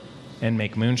and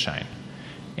make moonshine.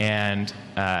 And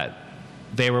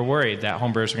they were worried that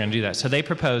homebrewers were going to do that. So they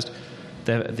proposed,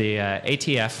 the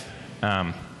ATF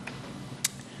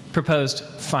proposed,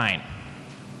 fine,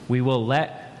 we will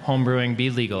let homebrewing be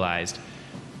legalized,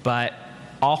 but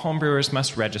all homebrewers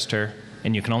must register,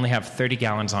 and you can only have 30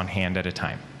 gallons on hand at a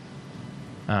time.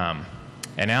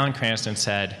 And Alan Cranston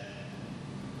said,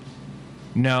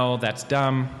 no, that's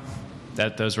dumb.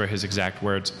 Those were his exact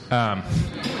words.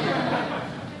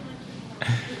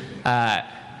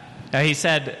 He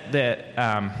said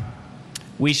that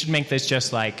we should make this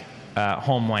just like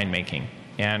home winemaking.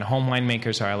 And home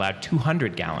winemakers are allowed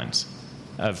 200 gallons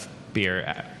of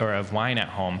beer or of wine at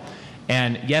home.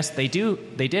 And yes, they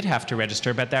did have to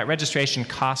register, but that registration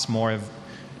costs more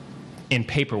in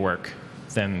paperwork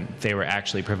than they were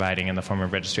actually providing in the form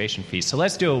of registration fees. So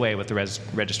let's do away with the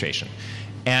registration.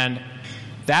 And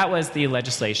that was the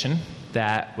legislation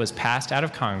that was passed out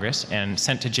of Congress and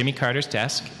sent to Jimmy Carter's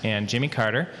desk. And Jimmy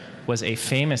Carter was a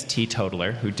famous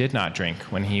teetotaler who did not drink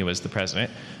when he was the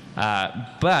president.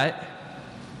 But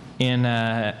in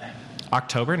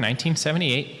October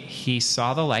 1978, he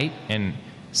saw the light and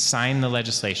signed the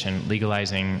legislation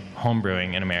legalizing home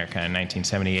brewing in America in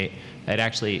 1978. It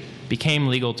actually became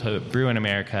legal to brew in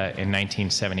America in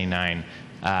 1979,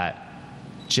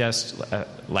 just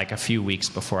like a few weeks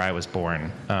before I was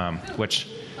born, which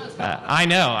I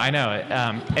know.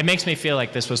 It makes me feel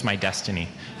like this was my destiny.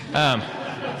 All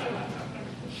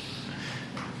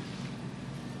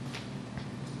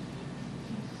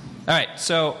right,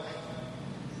 so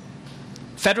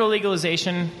federal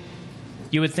legalization,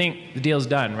 you would think the deal's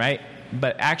done, right?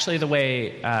 But actually the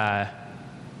way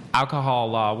alcohol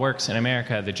law works in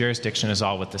America, the jurisdiction is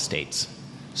all with the states.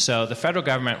 So the federal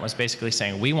government was basically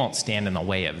saying, we won't stand in the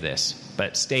way of this,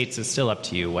 but states, it's still up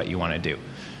to you what you want to do.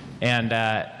 And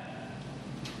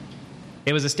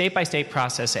it was a state-by-state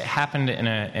process. It happened in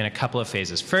a couple of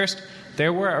phases. First,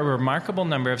 there were a remarkable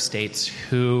number of states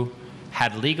who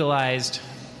had legalized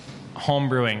home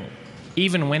brewing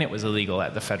even when it was illegal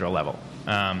at the federal level.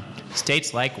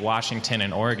 States like Washington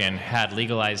and Oregon had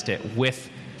legalized it with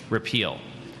repeal.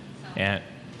 And,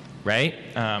 right?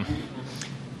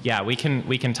 Yeah, we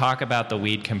can talk about the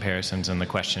weed comparisons in the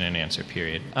question and answer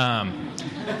period. But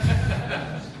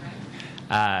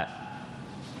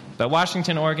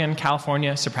Washington, Oregon,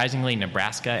 California, surprisingly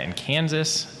Nebraska and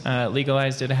Kansas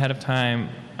legalized it ahead of time.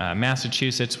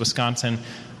 Massachusetts, Wisconsin.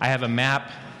 I have a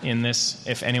map in this,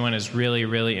 if anyone is really,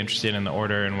 really interested in the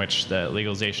order in which the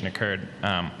legalization occurred.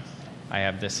 I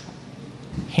have this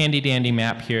handy-dandy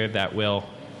map here that will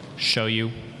show you.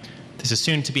 This is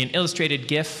soon to be an illustrated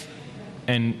GIF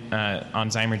on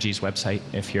Zymergy's website,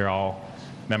 if you're all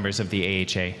members of the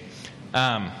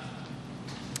AHA.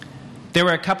 There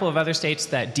were a couple of other states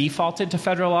that defaulted to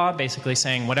federal law, basically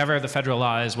saying whatever the federal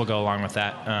law is, we'll go along with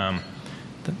that.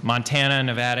 Montana,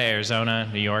 Nevada, Arizona,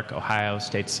 New York, Ohio,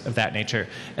 states of that nature.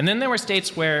 And then there were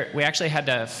states where we actually had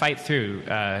to fight through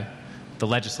the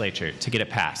legislature to get it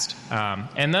passed.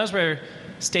 And those were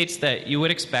states that you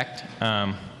would expect,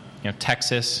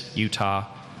 Texas, Utah,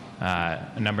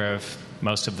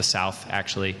 most of the South,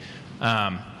 actually,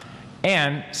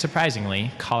 and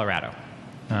surprisingly, Colorado.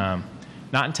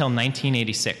 Not until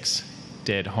 1986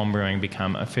 did homebrewing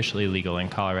become officially legal in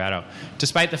Colorado,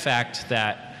 despite the fact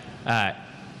that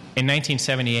in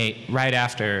 1978, right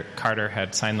after Carter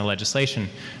had signed the legislation,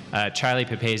 Charlie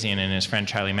Papazian and his friend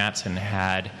Charlie Mattson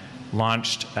had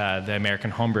launched the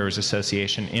American Homebrewers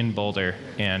Association in Boulder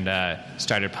and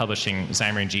started publishing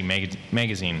Zymergy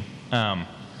magazine.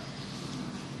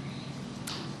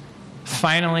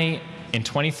 Finally, in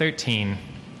 2013,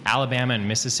 Alabama and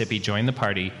Mississippi joined the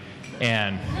party,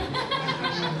 and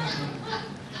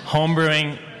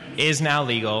homebrewing is now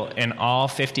legal in all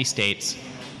 50 states,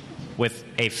 with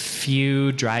a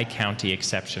few dry county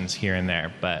exceptions here and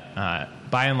there. But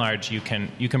by and large, you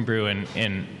can brew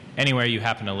in anywhere you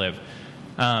happen to live.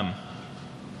 A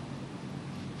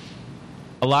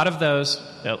lot of those,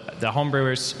 the home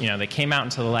brewers, they came out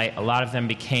into the light. A lot of them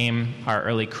became our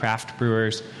early craft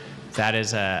brewers. That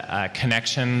is a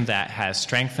connection that has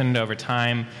strengthened over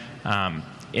time.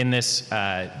 In this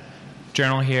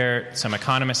journal here, some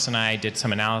economists and I did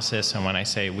some analysis, and when I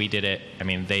say we did it, I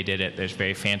mean they did it. There's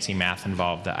very fancy math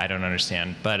involved that I don't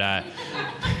understand. But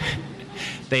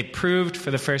they proved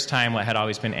for the first time what had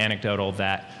always been anecdotal,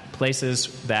 that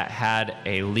places that had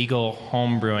a legal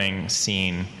home brewing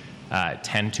scene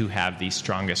tend to have the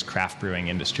strongest craft brewing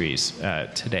industries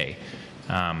today.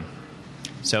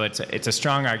 So it's a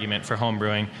strong argument for home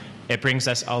brewing. It brings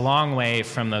us a long way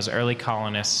from those early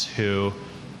colonists who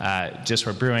just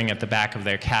were brewing at the back of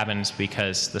their cabins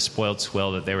because the spoiled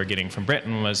swill that they were getting from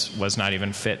Britain was not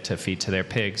even fit to feed to their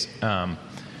pigs,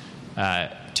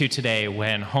 to today,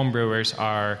 when home brewers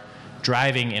are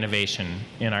driving innovation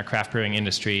in our craft brewing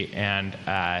industry and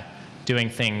doing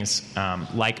things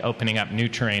like opening up new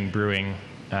terrain brewing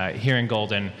here in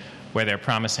Golden, where they're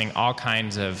promising all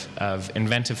kinds of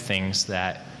inventive things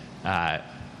that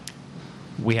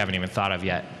we haven't even thought of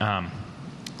yet.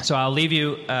 So I'll leave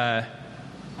you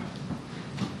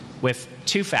with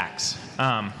two facts.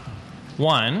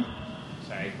 One,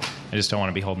 sorry, I just don't want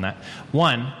to be holding that.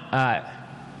 One,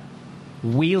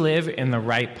 we live in the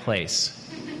right place.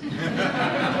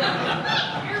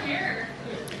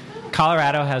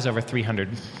 Colorado has over 300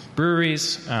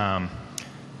 breweries.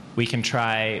 We can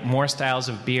try more styles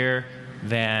of beer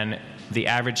than the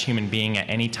average human being at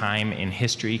any time in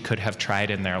history could have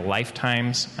tried in their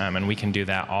lifetimes, and we can do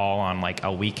that all on like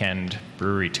a weekend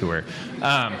brewery tour.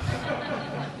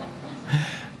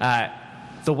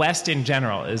 The West in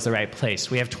general is the right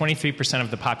place. We have 23% of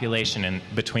the population in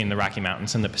between the Rocky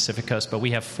Mountains and the Pacific Coast, but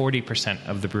we have 40%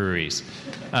 of the breweries.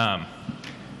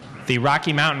 The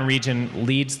Rocky Mountain region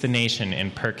leads the nation in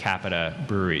per capita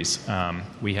breweries.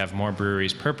 We have more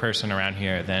breweries per person around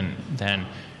here than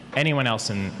anyone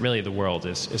else in really the world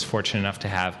is fortunate enough to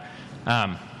have.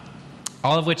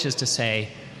 All of which is to say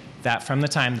that from the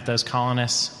time that those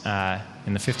colonists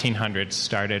in the 1500s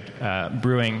started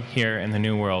brewing here in the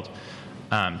New World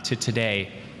to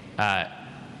today,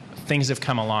 things have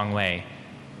come a long way.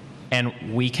 And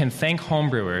we can thank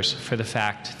homebrewers for the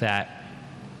fact that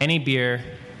any beer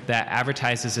that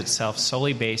advertises itself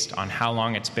solely based on how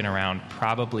long it's been around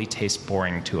probably tastes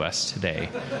boring to us today.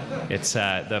 It's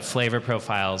the flavor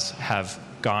profiles have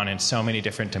gone in so many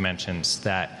different dimensions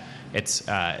that it's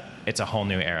a whole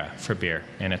new era for beer,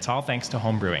 and it's all thanks to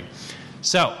home brewing.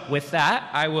 So with that,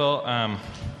 I will.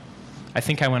 I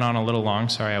think I went on a little long.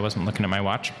 Sorry, I wasn't looking at my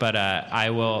watch, but I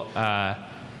will.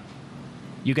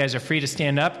 You guys are free to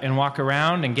stand up and walk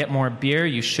around and get more beer.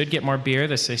 You should get more beer.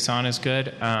 The saison is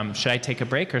good. Should I take a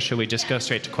break, or should we just go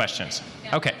straight to questions?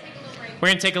 Okay. We're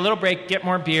going to take a little break, get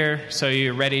more beer, so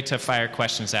you're ready to fire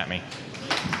questions at me.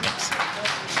 Thanks.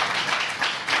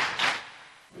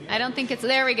 I don't think it's...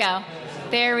 There we go.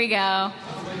 There we go.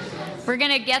 We're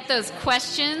going to get those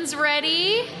questions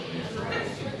ready.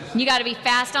 You got to be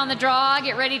fast on the draw.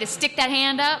 Get ready to stick that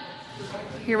hand up.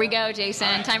 Here we go,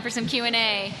 Jason. Time for some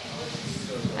Q&A.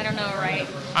 I don't know, right?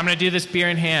 I'm going to do this beer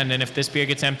in hand, and if this beer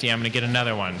gets empty, I'm going to get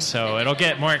another one. So it'll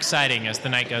get more exciting as the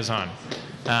night goes on.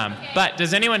 But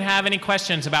does anyone have any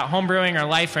questions about home brewing or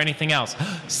life or anything else?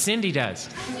 Cindy does.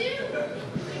 Could you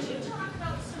talk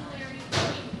about the similarities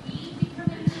between weed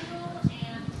becoming legal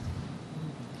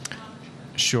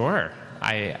and... Sure.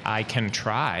 I can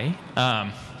try.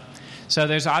 So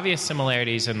there's obvious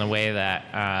similarities in the way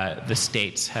that the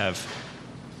states have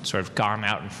sort of gone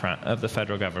out in front of the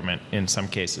federal government in some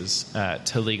cases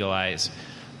to legalize.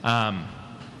 I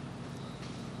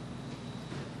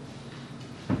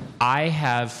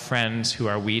have friends who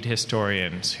are weed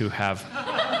historians who have...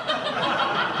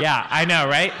 Yeah, I know,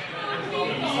 right?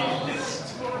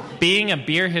 Being a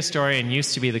beer historian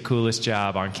used to be the coolest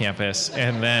job on campus,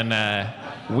 and then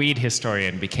weed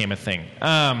historian became a thing.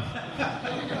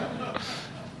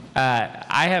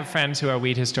 I have friends who are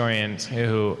weed historians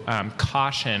who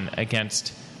caution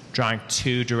against drawing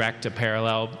too direct a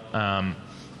parallel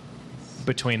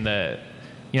between the...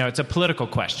 it's a political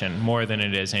question more than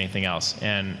it is anything else.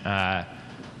 And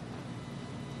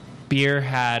beer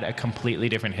had a completely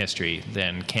different history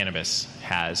than cannabis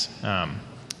has.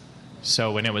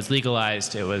 So when it was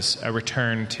legalized, it was a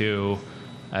return to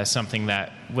something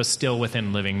that was still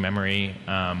within living memory.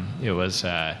 It was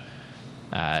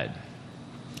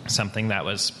something that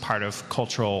was part of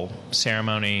cultural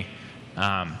ceremony.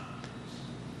 I'm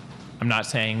not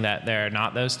saying that there are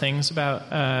not those things about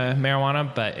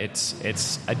marijuana, but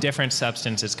it's a different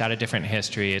substance. It's got a different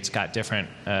history. It's got different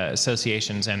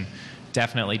associations and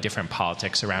definitely different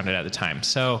politics around it at the time.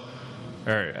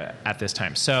 At this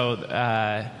time. So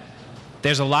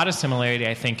there's a lot of similarity,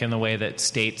 I think, in the way that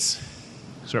states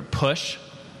sort of push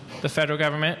the federal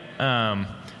government,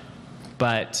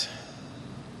 but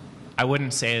I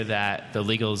wouldn't say that the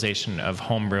legalization of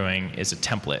home brewing is a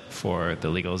template for the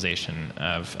legalization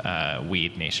of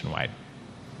weed nationwide.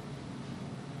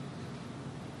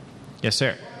 Yes,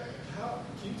 sir.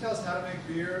 Can you tell us how to make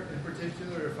beer, in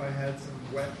particular, if I had some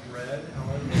wet bread?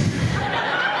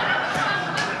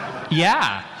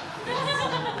 Yeah.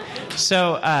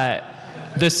 So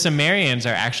the Sumerians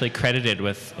are actually credited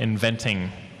with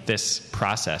inventing this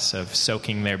process of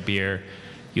soaking their beer.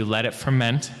 You let it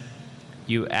ferment.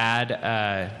 You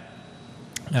add,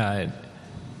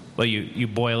 you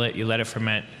boil it, you let it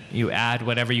ferment. You add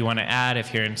whatever you want to add.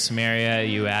 If you're in Samaria,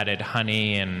 you added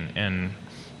honey and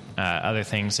other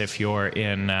things. If you're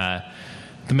in the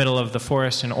middle of the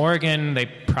forest in Oregon, they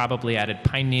probably added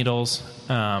pine needles.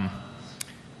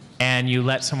 And you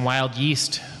let some wild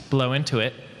yeast blow into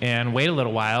it and wait a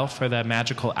little while for the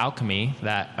magical alchemy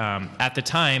that at the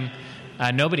time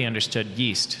nobody understood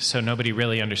yeast, so nobody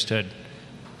really understood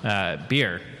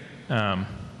beer.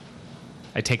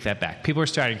 I take that back. People were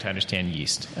starting to understand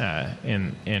yeast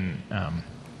in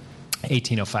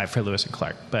 1805 for Lewis and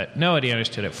Clark, but nobody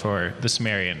understood it for the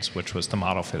Sumerians, which was the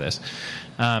model for this.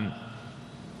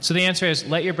 So the answer is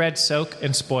let your bread soak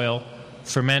and spoil,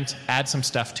 ferment, add some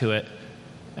stuff to it,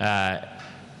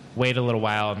 wait a little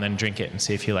while, and then drink it and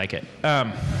see if you like it.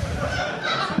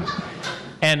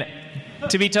 And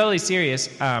to be totally serious,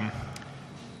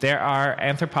 there are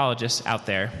anthropologists out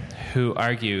there who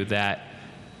argue that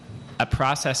a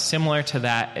process similar to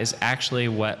that is actually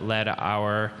what led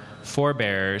our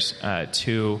forebears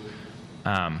to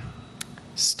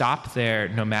stop their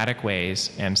nomadic ways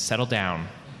and settle down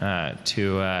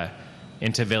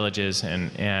into villages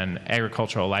and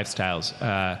agricultural lifestyles.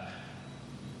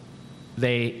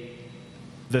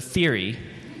 The theory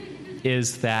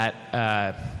is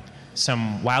that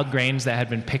some wild grains that had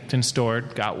been picked and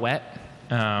stored got wet,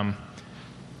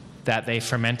 that they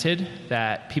fermented,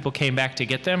 that people came back to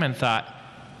get them and thought,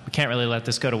 we can't really let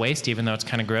this go to waste even though it's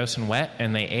kind of gross and wet,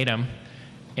 and they ate them,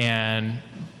 and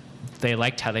they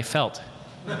liked how they felt.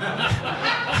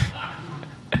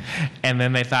 And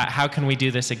then they thought, how can we do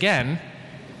this again?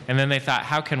 And then they thought,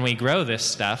 how can we grow this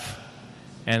stuff?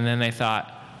 And then they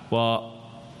thought, well,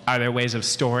 are there ways of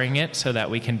storing it so that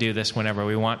we can do this whenever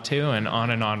we want to? And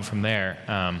on from there.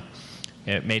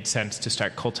 It made sense to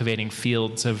start cultivating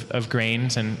fields of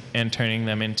grains and turning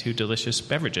them into delicious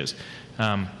beverages.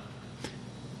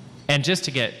 And just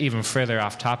to get even further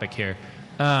off topic here,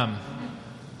 there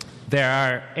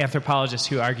are anthropologists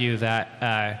who argue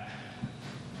that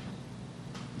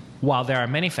while there are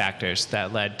many factors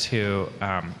that led to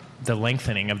the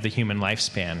lengthening of the human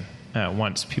lifespan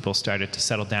once people started to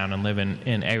settle down and live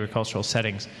in agricultural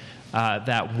settings,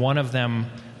 that one of them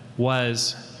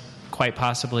was quite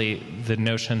possibly the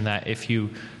notion that if you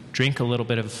drink a little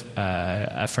bit of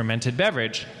a fermented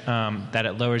beverage, that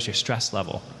it lowers your stress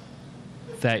level,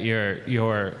 that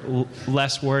you're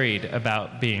less worried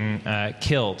about being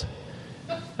killed.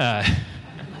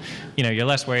 You're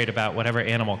less worried about whatever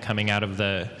animal coming out of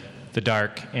the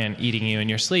dark and eating you in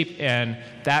your sleep, and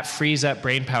that frees up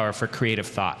brain power for creative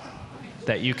thought,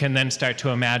 that you can then start to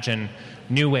imagine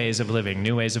new ways of living,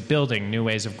 new ways of building, new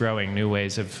ways of growing, new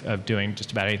ways of doing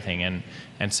just about anything.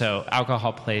 And so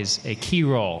alcohol plays a key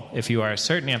role. If you are a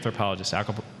certain anthropologist,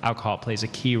 alcohol plays a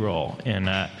key role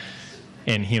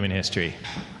in human history.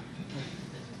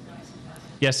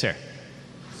 Yes, sir.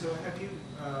 So have you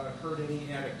heard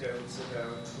any anecdotes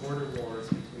about border wars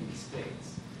between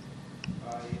states?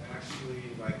 I actually,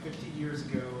 50 years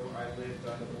ago, I lived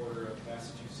on the border of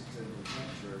Massachusetts and New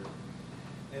Hampshire,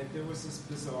 and there was this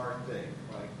bizarre thing,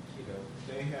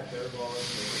 they had their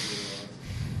laws, they had their laws,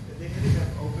 and they ended up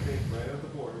opening right on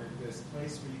the border this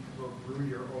place where you could go brew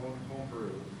your own home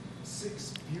brew.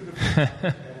 6 beautiful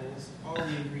kettles, all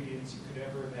the ingredients you could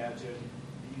ever imagine.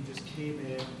 You just came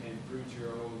in and brewed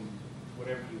your own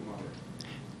whatever you wanted.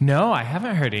 No, I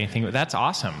haven't heard anything. That's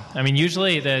awesome. I mean,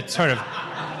 usually the sort of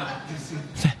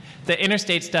the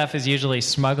interstate stuff is usually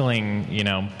smuggling,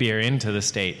 beer into the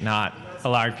state, not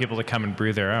allowing people to come and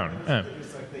brew their own.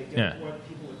 It's like they don't want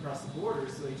people across the border,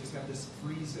 so they just have this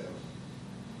free zone.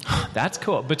 That's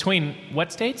cool. Between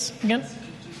what states again?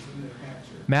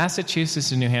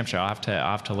 Massachusetts and New Hampshire. I'll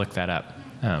have to look that up.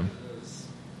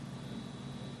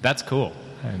 That's cool.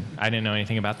 I didn't know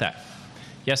anything about that.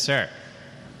 Yes, sir.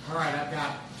 All right, I've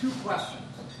got 2 questions.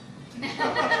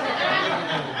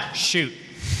 Shoot.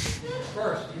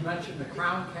 First, you mentioned the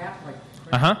crown cap.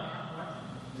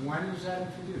 When was that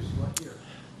introduced? What year?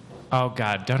 Oh,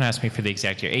 God, don't ask me for the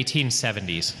exact year.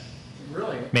 1870s.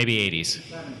 Really? Maybe 80s.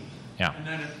 70s. Yeah. And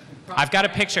then I've got a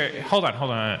picture. Hold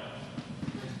on.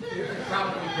 It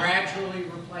probably gradually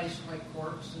replaced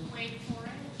corks and... Wait for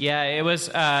it. Yeah, it was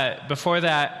before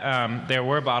that. There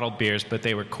were bottled beers, but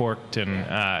they were corked and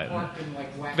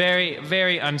wet. very,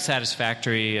 very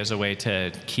unsatisfactory as a way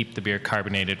to keep the beer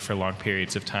carbonated for long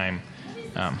periods of time.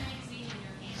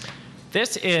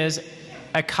 This is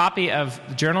a copy of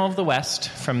Journal of the West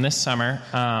from this summer.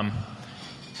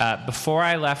 Before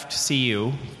I left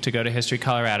CU to go to History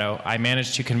Colorado, I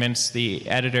managed to convince the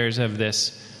editors of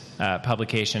this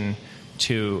publication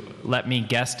to let me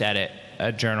guest edit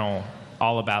a journal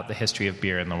all about the history of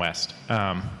beer in the West.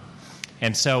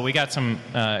 And so we got some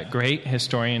great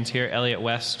historians here. Elliot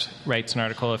West writes an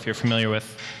article, if you're familiar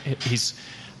with.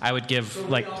 I would give,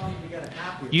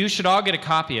 you should all get a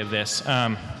copy of this.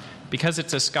 Because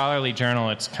it's a scholarly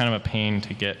journal, it's kind of a pain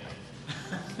to get.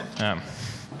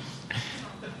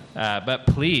 But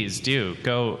please do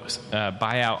go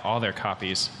buy out all their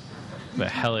copies. The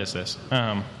hell is this?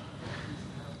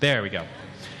 There we go.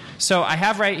 So I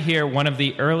have right here one of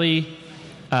the early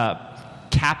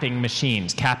capping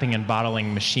machines, capping and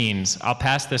bottling machines. I'll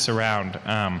pass this around.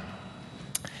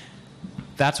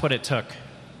 That's what it took.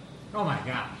 Oh my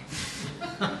gosh.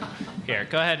 Here,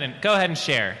 go ahead and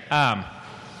share.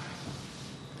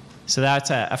 So that's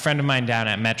a friend of mine down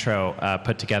at Metro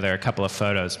put together a couple of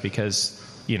photos because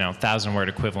 1,000-word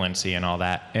equivalency and all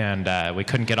that, and we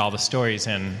couldn't get all the stories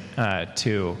in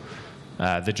to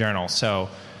the journal. So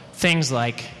things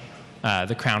like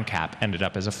the crown cap ended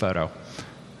up as a photo.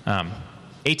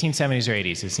 1870s or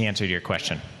 80s is the answer to your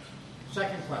question.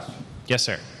 Second question. Yes,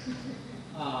 sir.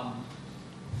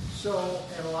 So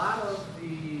at a lot of the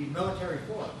military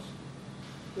forts,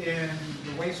 in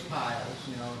the waste piles,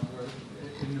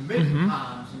 in the mitten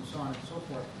ponds and so on and so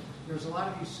forth, there's a lot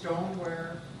of these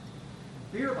stoneware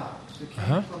beer bottles that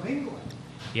came from England.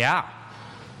 Yeah.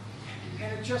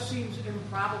 And it just seems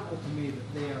improbable to me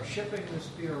that they are shipping this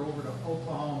beer over to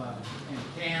Oklahoma and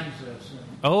Kansas.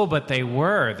 Oh, but they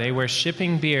were. They were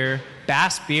shipping beer.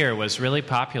 Bass beer was really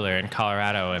popular in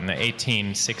Colorado in the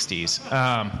 1860s.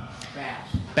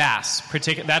 Bass.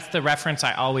 That's the reference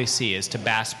I always see is to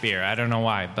Bass beer. I don't know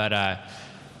why, but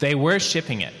they were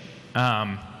shipping it.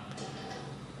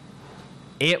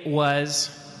 It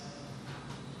was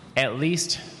at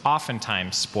least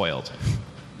oftentimes spoiled.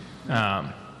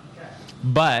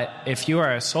 But if you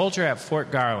are a soldier at Fort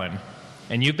Garland,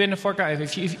 and you've been to Fort Garland,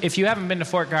 if you haven't been to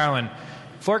Fort Garland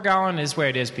is where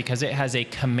it is because it has a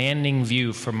commanding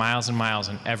view for miles and miles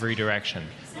in every direction.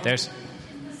 There's,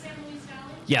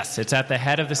 yes, it's at the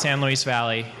head of the San Luis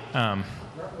Valley.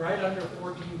 Right under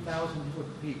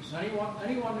 14,000-foot peaks.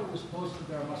 Anyone that was posted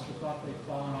there must have thought they'd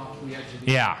fallen off the edge of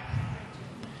the Yeah.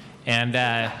 And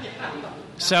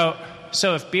so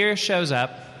if beer shows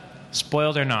up,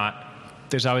 spoiled or not,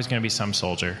 there's always going to be some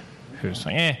soldier who's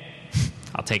like,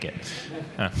 I'll take it.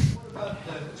 What about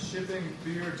the shipping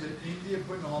beer to India,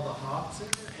 putting all the hops in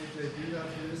it? Would they do that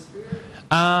for this beer?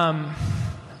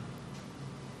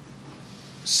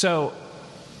 So,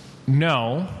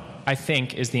 no, I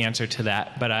think is the answer to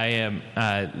that. But I am.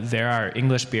 There are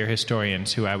English beer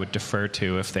historians who I would defer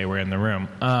to if they were in the room.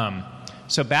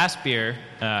 So Bass beer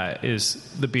is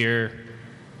the beer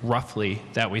roughly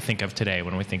that we think of today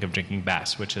when we think of drinking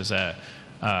Bass, which is a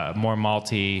more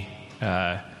malty,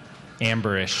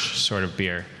 amberish sort of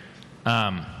beer.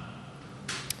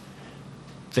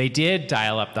 They did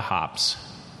dial up the hops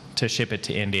to ship it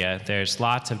to India. There's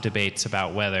lots of debates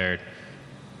about whether,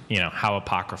 how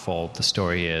apocryphal the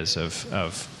story is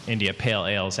of India Pale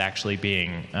Ales actually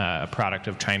being a product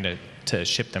of trying to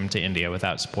ship them to India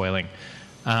without spoiling.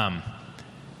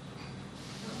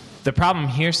 The problem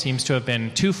here seems to have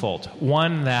been twofold.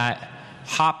 One, that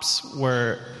hops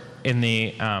were in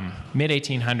the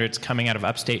mid-1800s coming out of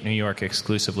upstate New York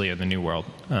exclusively in the New World,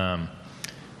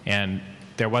 and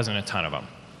there wasn't a ton of them.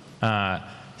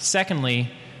 Secondly,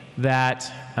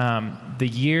 that the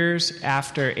years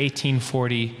after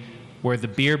 1840 were the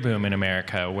beer boom in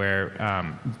America,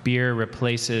 where beer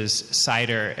replaces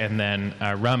cider and then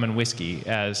rum and whiskey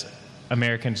as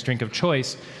Americans' drink of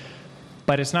choice.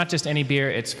 But it's not just any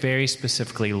beer, it's very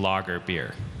specifically lager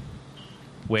beer,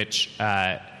 which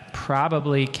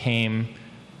probably came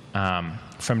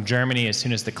from Germany as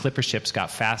soon as the clipper ships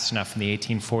got fast enough in the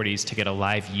 1840s to get a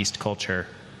live yeast culture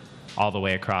all the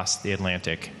way across the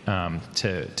Atlantic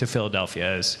to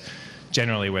Philadelphia, is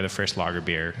generally where the first lager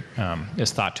beer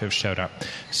is thought to have showed up.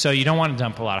 So you don't want to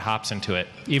dump a lot of hops into it,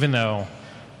 even though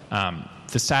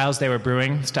the styles they were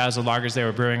brewing, styles of lagers they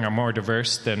were brewing are more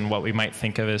diverse than what we might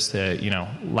think of as the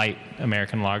light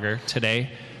American lager today.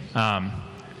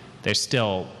 There's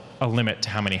still a limit to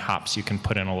how many hops you can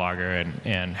put in a lager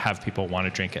and have people want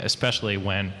to drink it, especially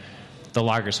when the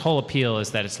lager's whole appeal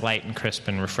is that it's light and crisp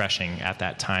and refreshing at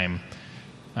that time.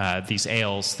 These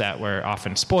ales that were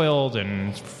often spoiled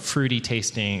and fruity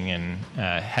tasting and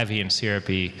heavy and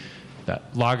syrupy, the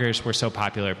lagers were so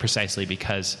popular precisely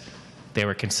because they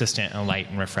were consistent and light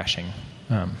and refreshing.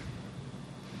 And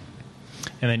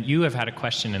then you have had a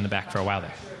question in the back for a while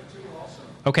there.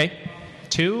 Okay.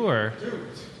 Two or? Two.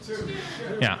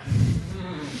 Yeah. The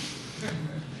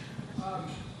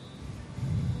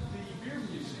beer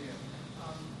museum,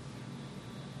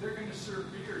 they're going to serve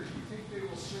beer. Do you think they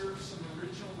will serve some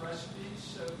original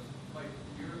recipes of like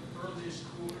your earliest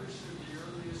coolers or the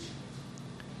earliest,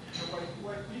 like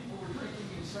what people were drinking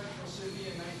in Central City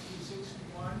in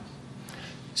 1961?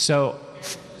 So, the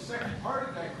second part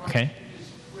of that question is,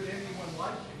 would anyone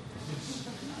like it?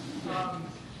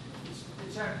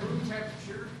 It's at room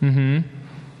temperature. Mm-hmm.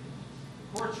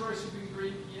 Poor choice of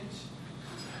ingredients.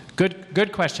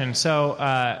 Good question. So,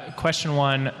 question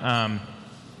one,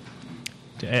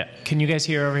 can you guys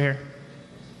hear over here?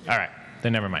 All right,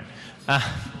 then never mind.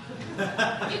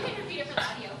 can repeat it for the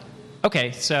audio.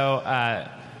 Okay, so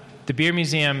the beer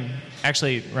museum,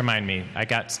 actually, remind me, I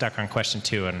got stuck on question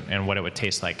 2 and what it would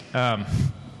taste like.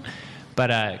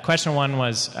 But question 1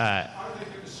 was, Are they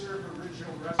going to serve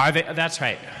original recipes? That's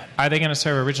right. Are they going to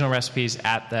serve original recipes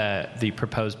at the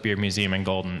proposed beer museum in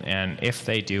Golden? And if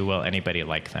they do, will anybody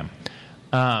like them?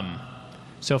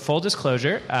 So full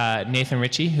disclosure, Nathan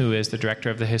Ritchie, who is the director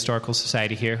of the Historical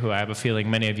Society here, who I have a feeling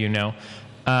many of you know,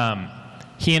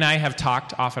 he and I have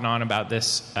talked off and on about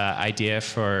this idea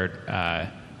for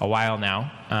a while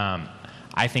now.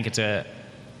 I think it's a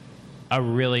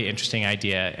really interesting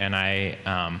idea, and I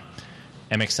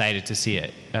am excited to see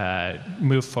it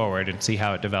move forward and see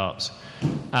how it develops.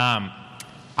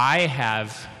 I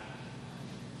have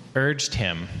urged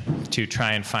him to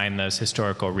try and find those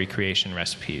historical recreation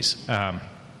recipes.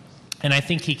 And I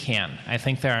think he can. I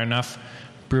think there are enough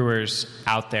brewers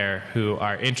out there who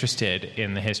are interested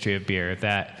in the history of beer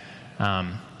that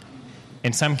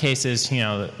in some cases,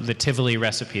 the Tivoli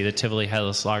recipe, the Tivoli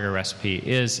Helles Lager recipe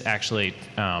is actually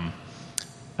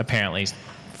apparently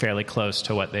fairly close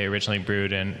to what they originally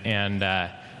brewed, and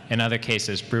in other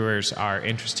cases, brewers are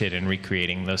interested in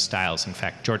recreating those styles. In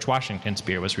fact, George Washington's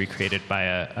beer was recreated by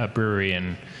a brewery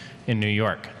in New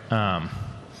York.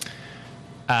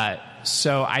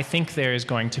 So I think there is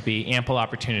going to be ample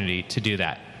opportunity to do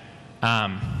that.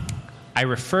 I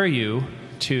refer you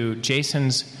to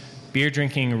Jason's beer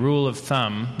drinking rule of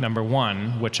thumb, number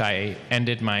 1, which I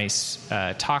ended my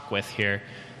talk with here.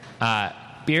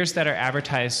 Beers that are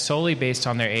advertised solely based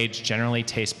on their age generally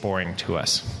taste boring to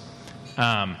us.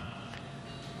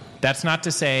 That's not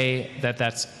to say that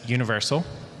that's universal,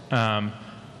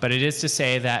 but it is to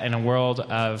say that in a world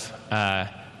of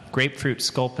grapefruit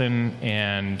sculpin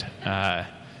and the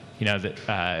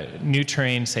New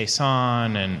Terrain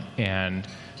Saison and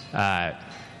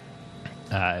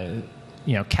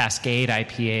Cascade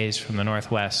IPAs from the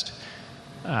Northwest,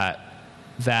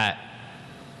 that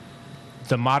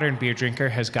the modern beer drinker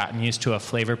has gotten used to a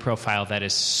flavor profile that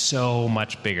is so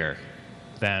much bigger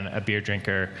than a beer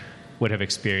drinker would have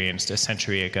experienced a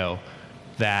century ago,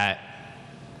 that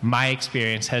my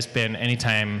experience has been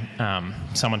anytime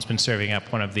someone's been serving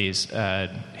up one of these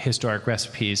historic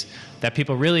recipes, that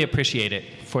people really appreciate it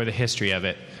for the history of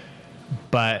it,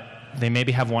 but they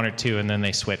maybe have 1 or 2 and then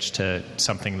they switch to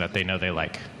something that they know they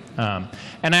like. And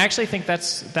I actually think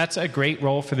that's a great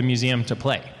role for the museum to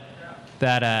play.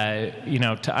 That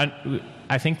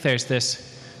I think there's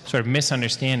this sort of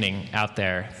misunderstanding out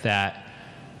there that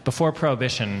before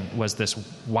Prohibition was this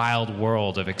wild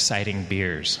world of exciting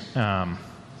beers.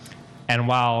 And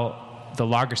while the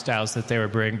lager styles that they were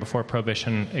brewing before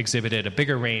Prohibition exhibited a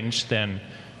bigger range than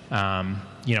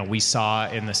we saw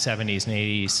in the 70s and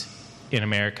 80s in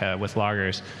America with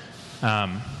lagers,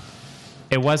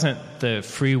 it wasn't the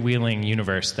freewheeling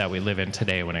universe that we live in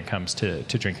today when it comes to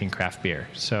drinking craft beer.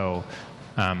 So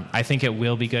I think it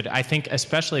will be good. I think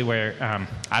especially where,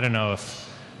 I don't know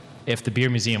if the beer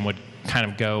museum would kind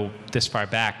of go this far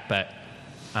back, but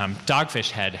Dogfish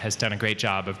Head has done a great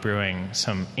job of brewing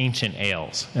some ancient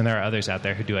ales, and there are others out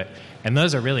there who do it. And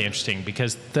those are really interesting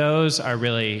because those are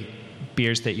really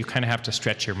beers that you kind of have to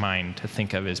stretch your mind to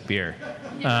think of as beer.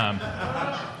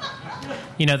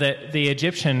 The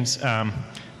Egyptians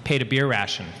paid a beer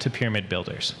ration to pyramid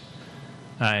builders.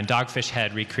 And Dogfish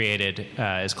Head recreated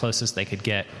as close as they could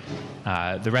get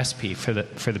the recipe for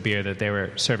the beer that they were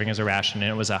serving as a ration,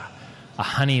 and it was a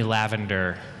honey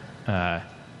lavender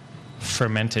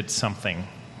fermented something,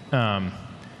 it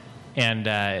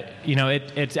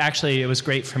was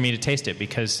great for me to taste it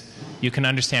because you can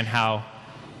understand how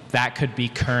that could be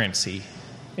currency.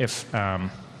 If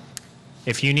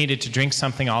you needed to drink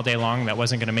something all day long that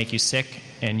wasn't going to make you sick,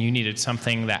 and you needed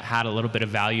something that had a little bit of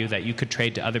value that you could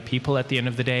trade to other people at the end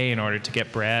of the day in order to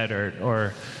get bread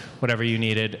or whatever you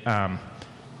needed,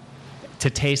 to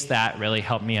taste that really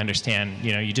helped me understand.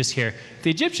 You just hear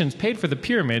the Egyptians paid for the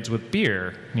pyramids with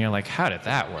beer, and you're like, how did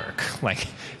that work? Like,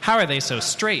 how are they so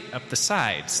straight up the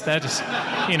sides? That just,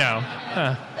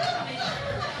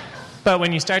 But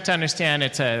when you start to understand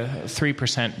it's a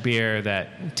 3% beer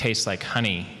that tastes like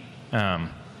honey,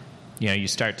 you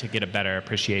start to get a better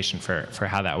appreciation for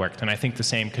how that worked. And I think the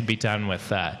same could be done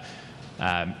with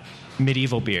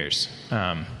medieval beers.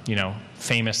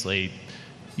 Famously,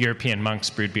 European monks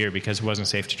brewed beer because it wasn't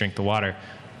safe to drink the water.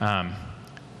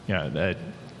 The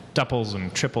dupples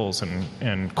and triples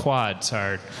and quads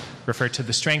are referred to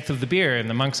the strength of the beer, and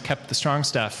the monks kept the strong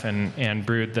stuff and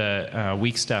brewed the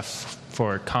weak stuff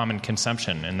for common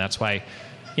consumption, and that's why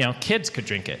kids could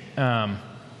drink it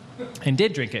and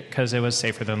did drink it because it was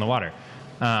safer than the water.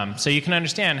 So you can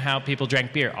understand how people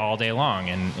drank beer all day long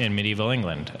in medieval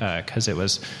England because it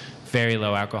was very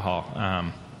low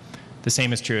alcohol. The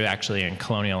same is true actually in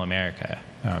colonial America.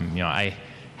 I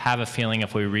have a feeling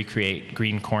if we recreate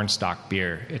green cornstalk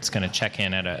beer, it's going to check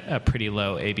in at a pretty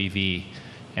low ABV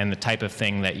and the type of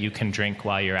thing that you can drink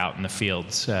while you're out in the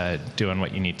fields doing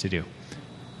what you need to do.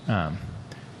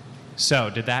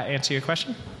 So did that answer your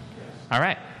question? All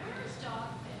right.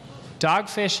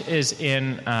 Dogfish is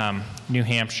in New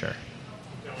Hampshire.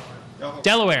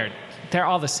 Delaware. They're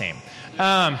all the same.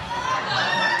 Oh.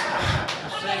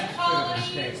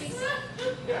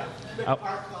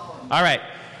 All right.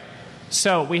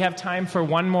 So we have time for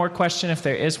one more question if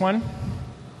there is one.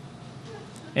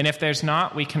 And if there's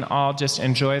not, we can all just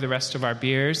enjoy the rest of our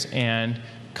beers and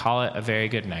call it a very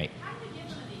good night.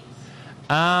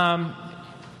 God,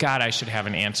 I should have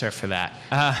an answer for that.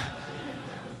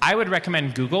 I would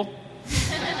recommend Google.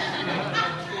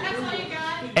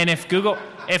 And if Google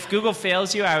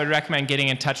fails you, I would recommend getting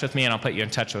in touch with me, and I'll put you in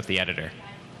touch with the editor.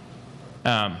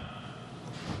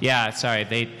 Yeah, sorry,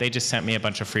 they just sent me a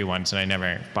bunch of free ones, and I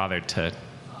never bothered to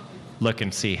look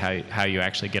and see how you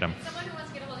actually get them. Someone who wants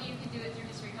to get a hold of you can do it through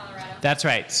History Colorado. That's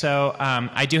right. So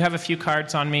I do have a few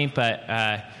cards on me, but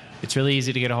it's really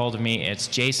easy to get a hold of me. It's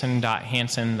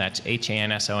jason.hanson, that's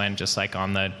Hanson, just like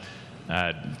on the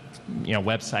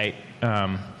website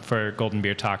for Golden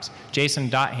Beer Talks.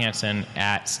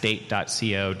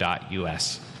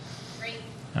 jason.hanson@state.co.us. Great.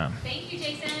 Thank you,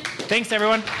 Jason. Thanks,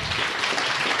 everyone.